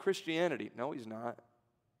modeling Christianity. No, he's not.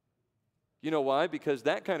 You know why? Because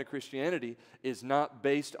that kind of Christianity is not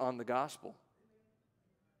based on the gospel.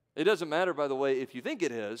 It doesn't matter, by the way, if you think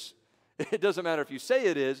it is. It doesn't matter if you say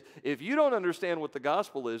it is. If you don't understand what the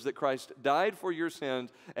gospel is, that Christ died for your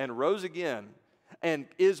sins and rose again, and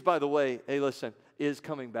is, by the way, hey, listen, is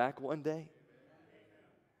coming back one day.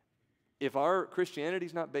 If our Christianity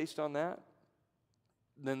is not based on that,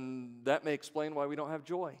 then that may explain why we don't have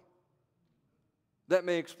joy. That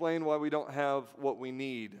may explain why we don't have what we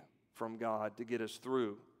need from God to get us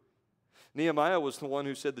through. Nehemiah was the one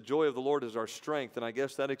who said, the joy of the Lord is our strength, and I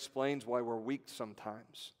guess that explains why we're weak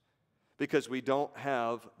sometimes, because we don't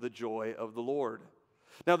have the joy of the Lord.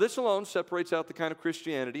 Now, this alone separates out the kind of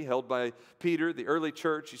Christianity held by Peter, the early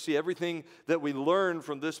church. You see, everything that we learn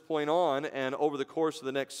from this point on and over the course of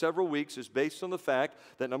the next several weeks is based on the fact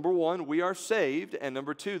that, number one, we are saved, and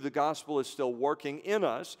number two, the gospel is still working in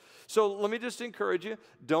us. So let me just encourage you,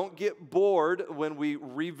 don't get bored when we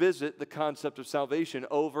revisit the concept of salvation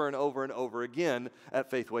over and over and over again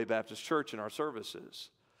at Faithway Baptist Church in our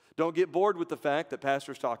services. Don't get bored with the fact that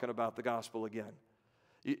pastor's talking about the gospel again.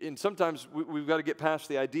 And sometimes we've got to get past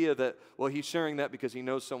the idea that, well, he's sharing that because he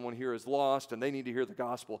knows someone here is lost and they need to hear the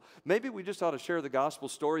gospel. Maybe we just ought to share the gospel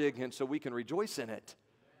story again so we can rejoice in it,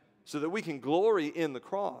 so that we can glory in the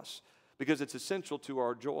cross, because it's essential to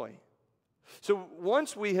our joy. So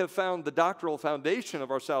once we have found the doctrinal foundation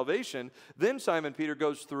of our salvation, then Simon Peter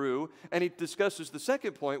goes through and he discusses the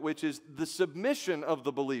second point, which is the submission of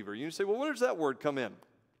the believer. You say, well, where does that word come in?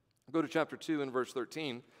 Go to chapter 2 and verse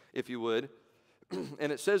 13, if you would.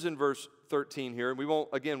 And it says in verse 13 here, and we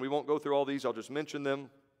won't go through all these, I'll just mention them,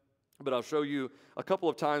 but I'll show you a couple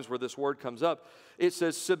of times where this word comes up. It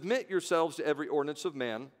says, submit yourselves to every ordinance of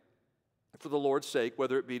man for the Lord's sake,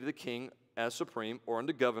 whether it be to the king as supreme, or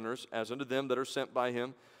unto governors, as unto them that are sent by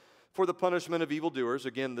him, for the punishment of evildoers.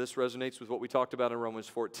 Again, this resonates with what we talked about in Romans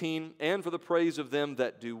 14. And for the praise of them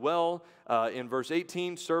that do well. In verse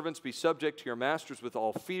 18, servants, be subject to your masters with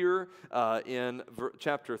all fear. In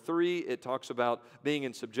chapter 3, it talks about being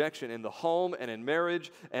in subjection in the home and in marriage.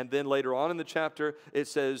 And then later on in the chapter, it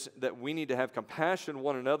says that we need to have compassion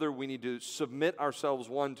one another. We need to submit ourselves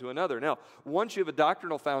one to another. Now, once you have a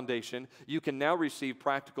doctrinal foundation, you can now receive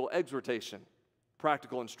practical exhortation,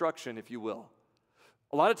 practical instruction, if you will.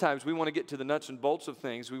 A lot of times we want to get to the nuts and bolts of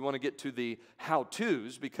things. We want to get to the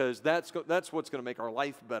how-tos because that's what's going to make our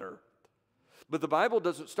life better. But the Bible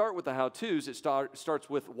doesn't start with the how-tos. It starts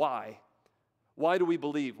with why. Why do we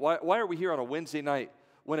believe? Why are we here on a Wednesday night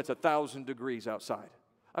when it's 1,000 degrees outside?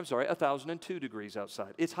 I'm sorry, 1,002 degrees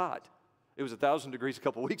outside. It's hot. It was 1,000 degrees a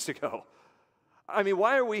couple weeks ago. I mean,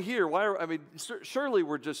 why are we here? Surely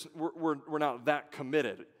we're not that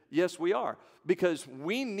committed. Yes, we are, because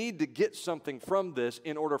we need to get something from this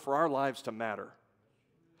in order for our lives to matter.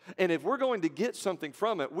 And if we're going to get something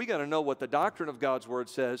from it, we got to know what the doctrine of God's Word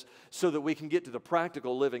says so that we can get to the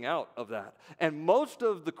practical living out of that. And most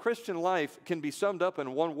of the Christian life can be summed up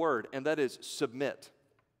in one word, and that is submit.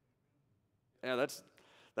 Yeah, that's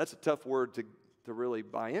a tough word to really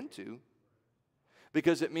buy into,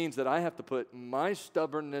 because it means that I have to put my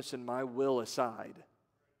stubbornness and my will aside.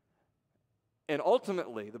 And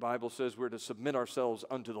ultimately, the Bible says we're to submit ourselves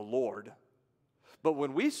unto the Lord. But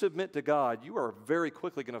when we submit to God, you are very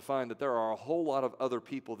quickly going to find that there are a whole lot of other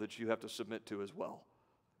people that you have to submit to as well.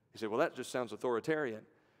 You say, well, that just sounds authoritarian.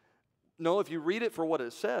 No, if you read it for what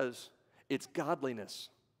it says, it's godliness.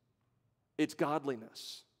 It's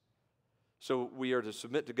godliness. So we are to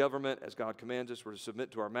submit to government as God commands us. We're to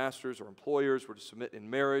submit to our masters or employers. We're to submit in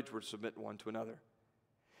marriage. We're to submit one to another.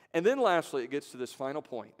 And then lastly, it gets to this final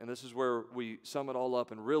point, and this is where we sum it all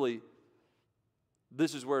up, and really,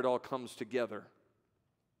 this is where it all comes together.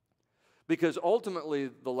 Because ultimately,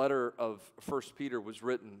 the letter of 1 Peter was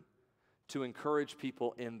written to encourage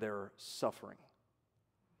people in their suffering.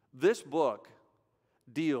 This book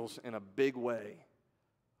deals in a big way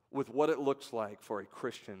with what it looks like for a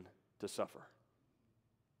Christian to suffer.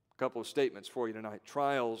 A couple of statements for you tonight.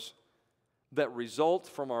 Trials that result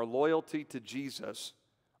from our loyalty to Jesus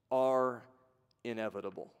are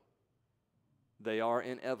inevitable. They are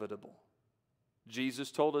inevitable.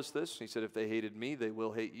 Jesus told us this. He said, if they hated me, they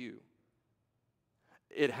will hate you.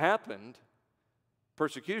 It happened,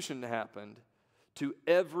 persecution happened to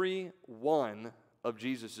every one of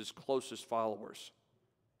Jesus' closest followers.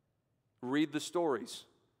 Read the stories.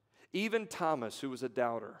 Even Thomas, who was a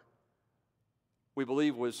doubter, we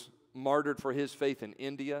believe was martyred for his faith in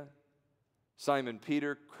India. Simon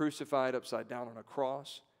Peter crucified upside down on a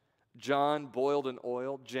cross. John boiled in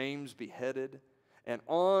oil. James beheaded. And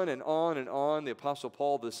on and on and on. The Apostle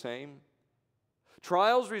Paul the same.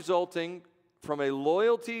 Trials resulting from a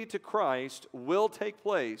loyalty to Christ will take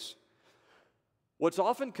place. What's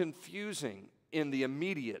often confusing in the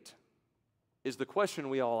immediate is the question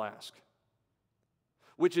we all ask,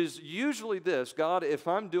 which is usually this: God, if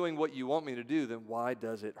I'm doing what you want me to do, then why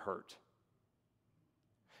does it hurt?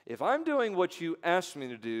 If I'm doing what you asked me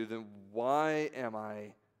to do, then why am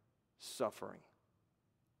I suffering?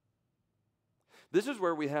 This is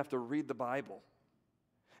where we have to read the Bible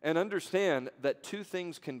and understand that two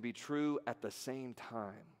things can be true at the same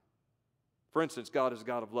time. For instance, God is a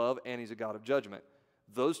God of love and He's a God of judgment.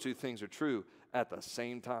 Those two things are true at the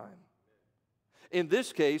same time. In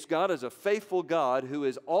this case, God is a faithful God who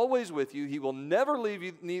is always with you. He will never leave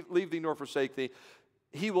thee nor forsake thee.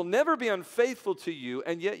 He will never be unfaithful to you,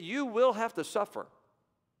 and yet you will have to suffer.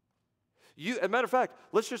 As a matter of fact,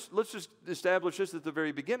 let's just establish this at the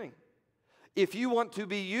very beginning. If you want to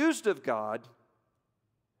be used of God,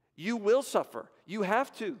 you will suffer. You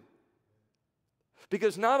have to.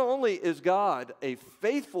 Because not only is God a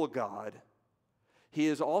faithful God, He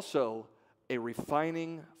is also a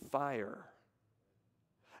refining fire.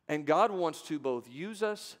 And God wants to both use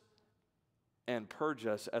us and purge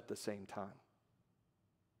us at the same time.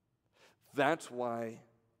 That's why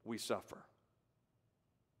we suffer.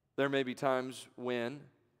 There may be times when,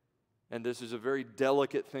 and this is a very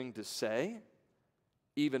delicate thing to say,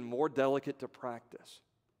 even more delicate to practice.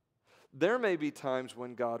 There may be times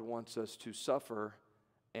when God wants us to suffer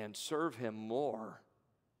and serve Him more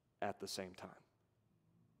at the same time.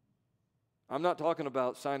 I'm not talking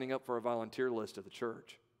about signing up for a volunteer list at the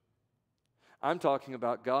church. I'm talking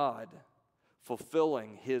about God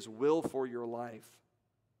fulfilling His will for your life.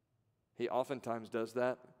 He oftentimes does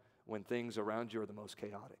that when things around you are the most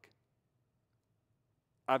chaotic.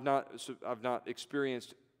 I've not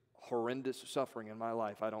experienced horrendous suffering in my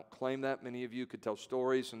life. I don't claim that. Many of you could tell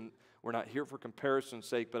stories, and we're not here for comparison's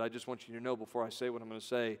sake, but I just want you to know before I say what I'm going to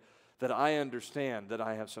say that I understand that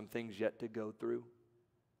I have some things yet to go through.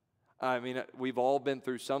 I mean, we've all been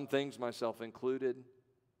through some things, myself included.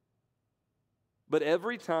 But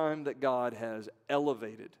every time that God has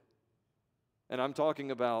elevated, and I'm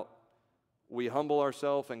talking about we humble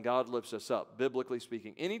ourselves and God lifts us up, biblically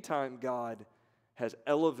speaking. Anytime God has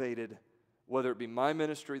elevated, whether it be my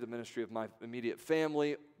ministry, the ministry of my immediate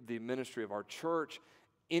family, the ministry of our church,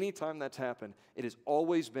 anytime that's happened, it has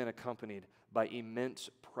always been accompanied by immense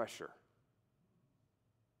pressure.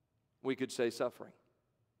 We could say suffering.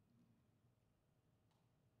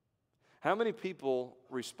 How many people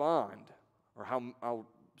respond, or how, I'll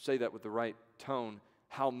say that with the right tone,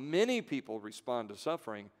 how many people respond to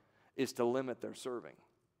suffering is to limit their serving.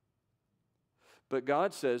 But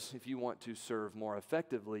God says if you want to serve more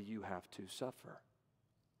effectively, you have to suffer.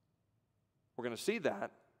 We're going to see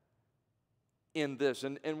that in this,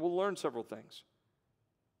 and we'll learn several things.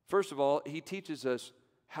 First of all, He teaches us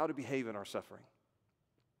how to behave in our suffering.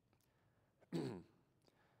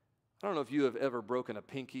 I don't know if you have ever broken a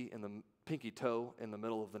pinky toe in the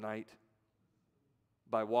middle of the night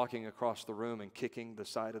by walking across the room and kicking the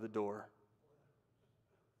side of the door,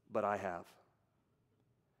 but I have.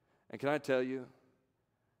 And can I tell you,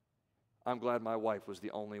 I'm glad my wife was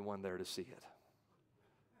the only one there to see it.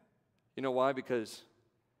 You know why? Because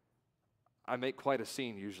I make quite a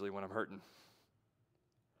scene usually when I'm hurting.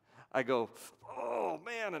 I go, oh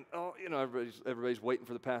man, and oh, you know, everybody's waiting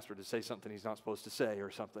for the pastor to say something he's not supposed to say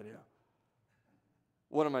or something. You know.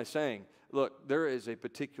 What am I saying? Look, there is a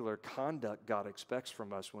particular conduct God expects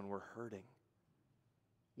from us when we're hurting,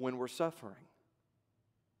 when we're suffering.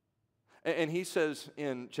 And He says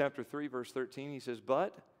in chapter 3, verse 13, He says,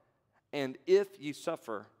 but, and if ye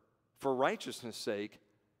suffer for righteousness' sake,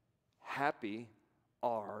 happy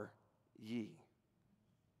are ye.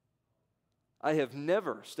 I have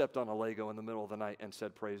never stepped on a Lego in the middle of the night and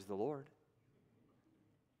said, "Praise the Lord."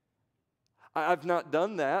 I've not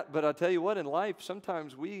done that, but I'll tell you what, in life,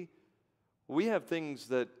 sometimes we have things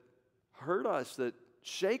that hurt us, that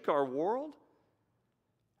shake our world.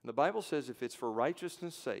 And the Bible says if it's for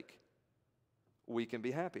righteousness' sake, we can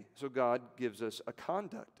be happy. So God gives us a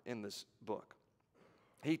conduct in this book.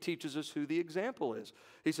 He teaches us who the example is.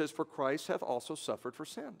 He says, "For Christ hath also suffered for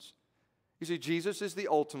sins." You see, Jesus is the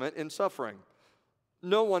ultimate in suffering.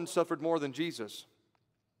 No one suffered more than Jesus.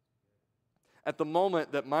 At the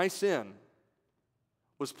moment that my sin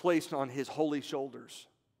was placed on his holy shoulders,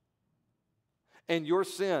 and your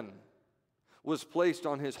sin was placed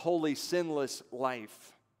on his holy, sinless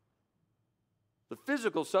life, the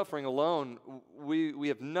physical suffering alone, we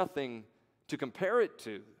have nothing to compare it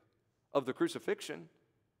to of the crucifixion.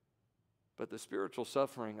 But the spiritual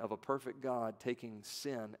suffering of a perfect God taking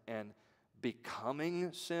sin and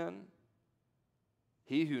becoming sin,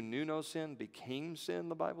 he who knew no sin became sin,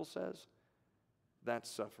 the Bible says, that's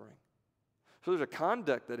suffering. So there's a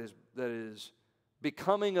conduct that is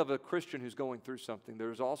becoming of a Christian who's going through something.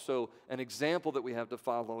 There's also an example that we have to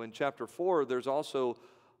follow. In chapter 4, there's also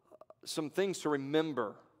some things to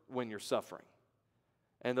remember when you're suffering.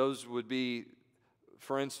 And those would be,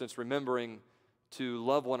 for instance, remembering to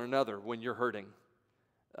love one another when you're hurting.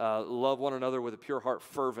 Love one another with a pure heart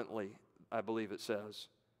fervently, I believe it says.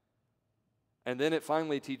 And then it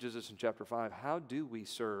finally teaches us in chapter 5, how do we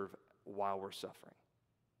serve while we're suffering?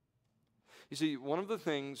 You see, one of the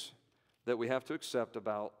things that we have to accept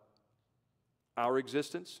about our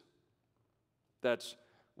existence, that's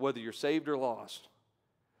whether you're saved or lost,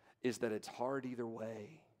 is that it's hard either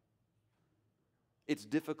way. It's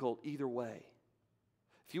difficult either way.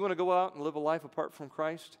 If you want to go out and live a life apart from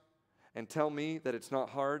Christ and tell me that it's not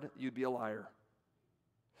hard, you'd be a liar.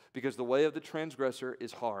 Because the way of the transgressor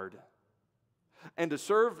is hard. And to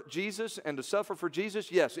serve Jesus and to suffer for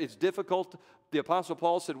Jesus, yes, it's difficult. The Apostle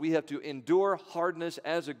Paul said we have to endure hardness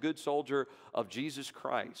as a good soldier of Jesus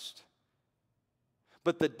Christ.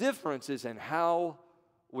 But the difference is in how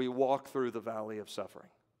we walk through the valley of suffering.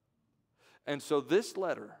 And so this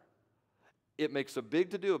letter, it makes a big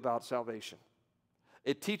to-do about salvation.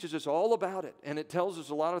 It teaches us all about it, and it tells us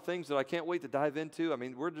a lot of things that I can't wait to dive into. I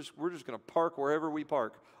mean, we're just going to park wherever we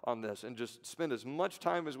park on this and just spend as much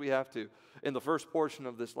time as we have to in the first portion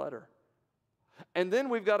of this letter. And then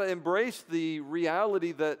we've got to embrace the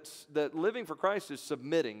reality that living for Christ is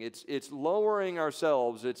submitting. It's lowering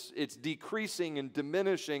ourselves. It's decreasing and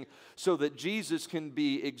diminishing so that Jesus can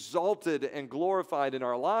be exalted and glorified in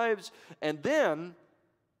our lives. And then,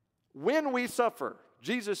 when we suffer,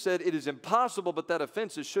 Jesus said it is impossible, but that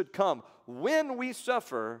offenses should come. When we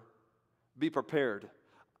suffer, be prepared.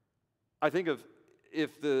 I think of,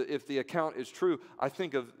 if the account is true, I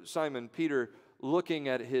think of Simon Peter looking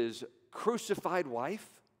at his crucified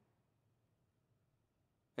wife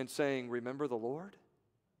and saying, "Remember the Lord?"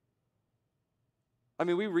 I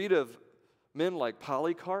mean, we read of men like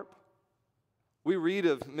Polycarp. We read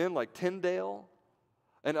of men like Tyndale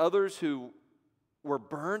and others who were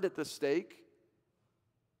burned at the stake.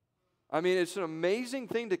 I mean, it's an amazing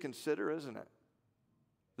thing to consider, isn't it?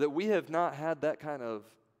 That we have not had that kind of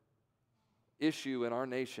issue in our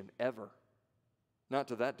nation ever. Not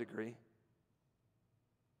to that degree.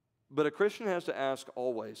 But a Christian has to ask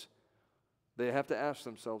always, they have to ask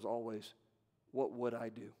themselves always, what would I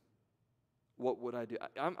do? What would I do?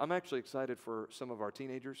 I'm actually excited for some of our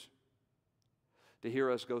teenagers to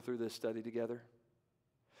hear us go through this study together.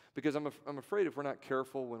 Because I'm afraid if we're not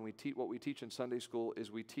careful when we teach what we teach in Sunday school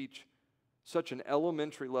is we teach such an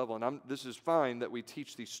elementary level, and this is fine that we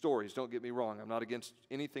teach these stories, don't get me wrong. I'm not against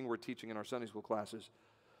anything we're teaching in our Sunday school classes,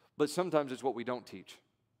 but sometimes it's what we don't teach.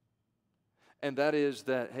 And that is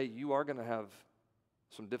that, hey, you are going to have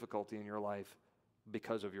some difficulty in your life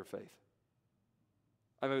because of your faith.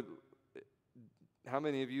 I mean, how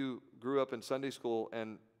many of you grew up in Sunday school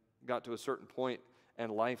and got to a certain point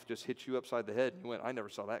and life just hit you upside the head and you went, "I never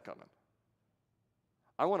saw that coming"?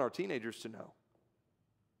 I want our teenagers to know.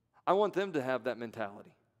 I want them to have that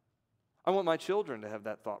mentality. I want my children to have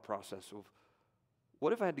that thought process of,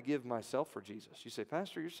 what if I had to give myself for Jesus? You say,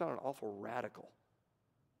 "Pastor, you're sounding awful radical."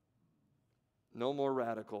 No more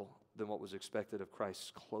radical than what was expected of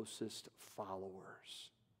Christ's closest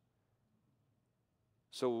followers.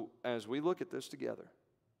 So as we look at this together,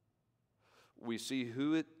 we see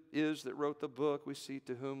who it is that wrote the book. We see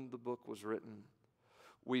to whom the book was written.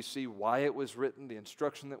 We see why it was written, the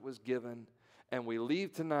instruction that was given. And we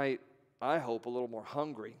leave tonight, I hope, a little more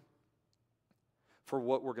hungry for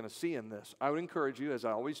what we're going to see in this. I would encourage you, as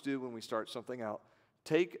I always do when we start something out,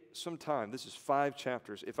 Take some time. This is 5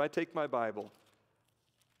 chapters. If I take my Bible,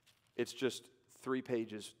 it's just 3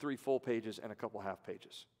 pages, 3 full pages and a couple half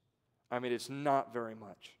pages. I mean, it's not very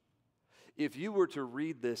much. If you were to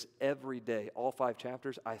read this every day, all 5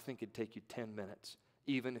 chapters, I think it'd take you 10 minutes,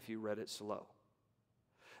 even if you read it slow.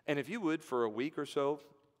 And if you would, for a week or so,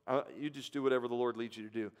 you just do whatever the Lord leads you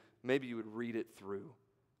to do. Maybe you would read it through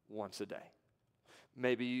once a day.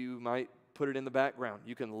 Maybe you might put it in the background.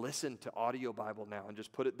 You can listen to audio Bible now and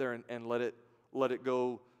just put it there and let it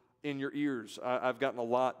go in your ears. I've gotten a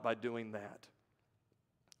lot by doing that.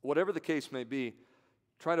 Whatever the case may be,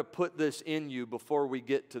 try to put this in you before we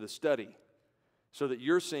get to the study so that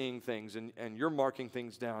you're seeing things and you're marking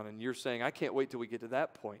things down and you're saying, I can't wait till we get to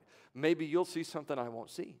that point. Maybe you'll see something I won't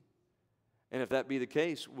see. And if that be the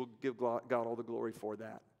case, we'll give God all the glory for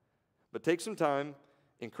that. But take some time,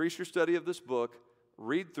 increase your study of this book,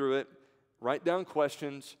 read through it, write down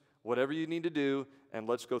questions, whatever you need to do, and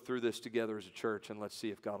let's go through this together as a church, and let's see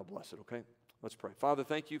if God will bless it, okay? Let's pray. Father,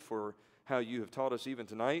 thank you for how you have taught us even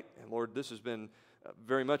tonight. And Lord, this has been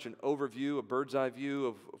very much an overview, a bird's eye view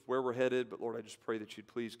of where we're headed. But Lord, I just pray that you'd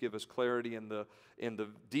please give us clarity in the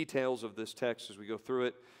details of this text as we go through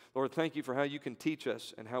it. Lord, thank you for how you can teach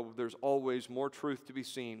us and how there's always more truth to be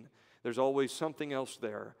seen. There's always something else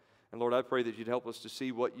there. And Lord, I pray that you'd help us to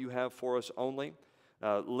see what you have for us only.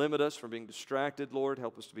 Limit us from being distracted, Lord.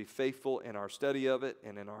 Help us to be faithful in our study of it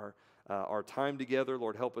and in our time together.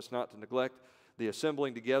 Lord, help us not to neglect the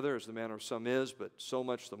assembling together as the manner of some is, but so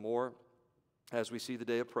much the more as we see the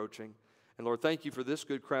day approaching. And Lord, thank you for this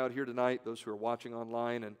good crowd here tonight, those who are watching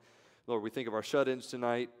online. And Lord, we think of our shut-ins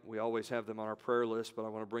tonight. We always have them on our prayer list, but I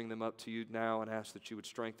want to bring them up to you now and ask that you would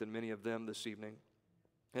strengthen many of them this evening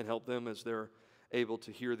and help them as they're able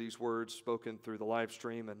to hear these words spoken through the live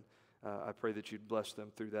stream. And I pray that you'd bless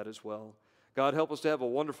them through that as well. God, help us to have a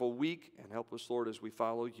wonderful week, and help us, Lord, as we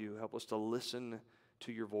follow you. Help us to listen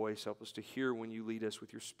to your voice. Help us to hear when you lead us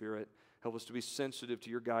with your Spirit. Help us to be sensitive to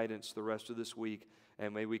your guidance the rest of this week,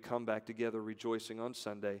 and may we come back together rejoicing on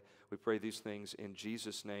Sunday. We pray these things in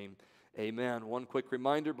Jesus' name. Amen. One quick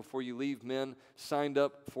reminder before you leave, men signed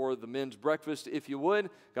up for the men's breakfast. If you would,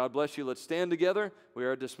 God bless you. Let's stand together. We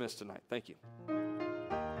are dismissed tonight. Thank you.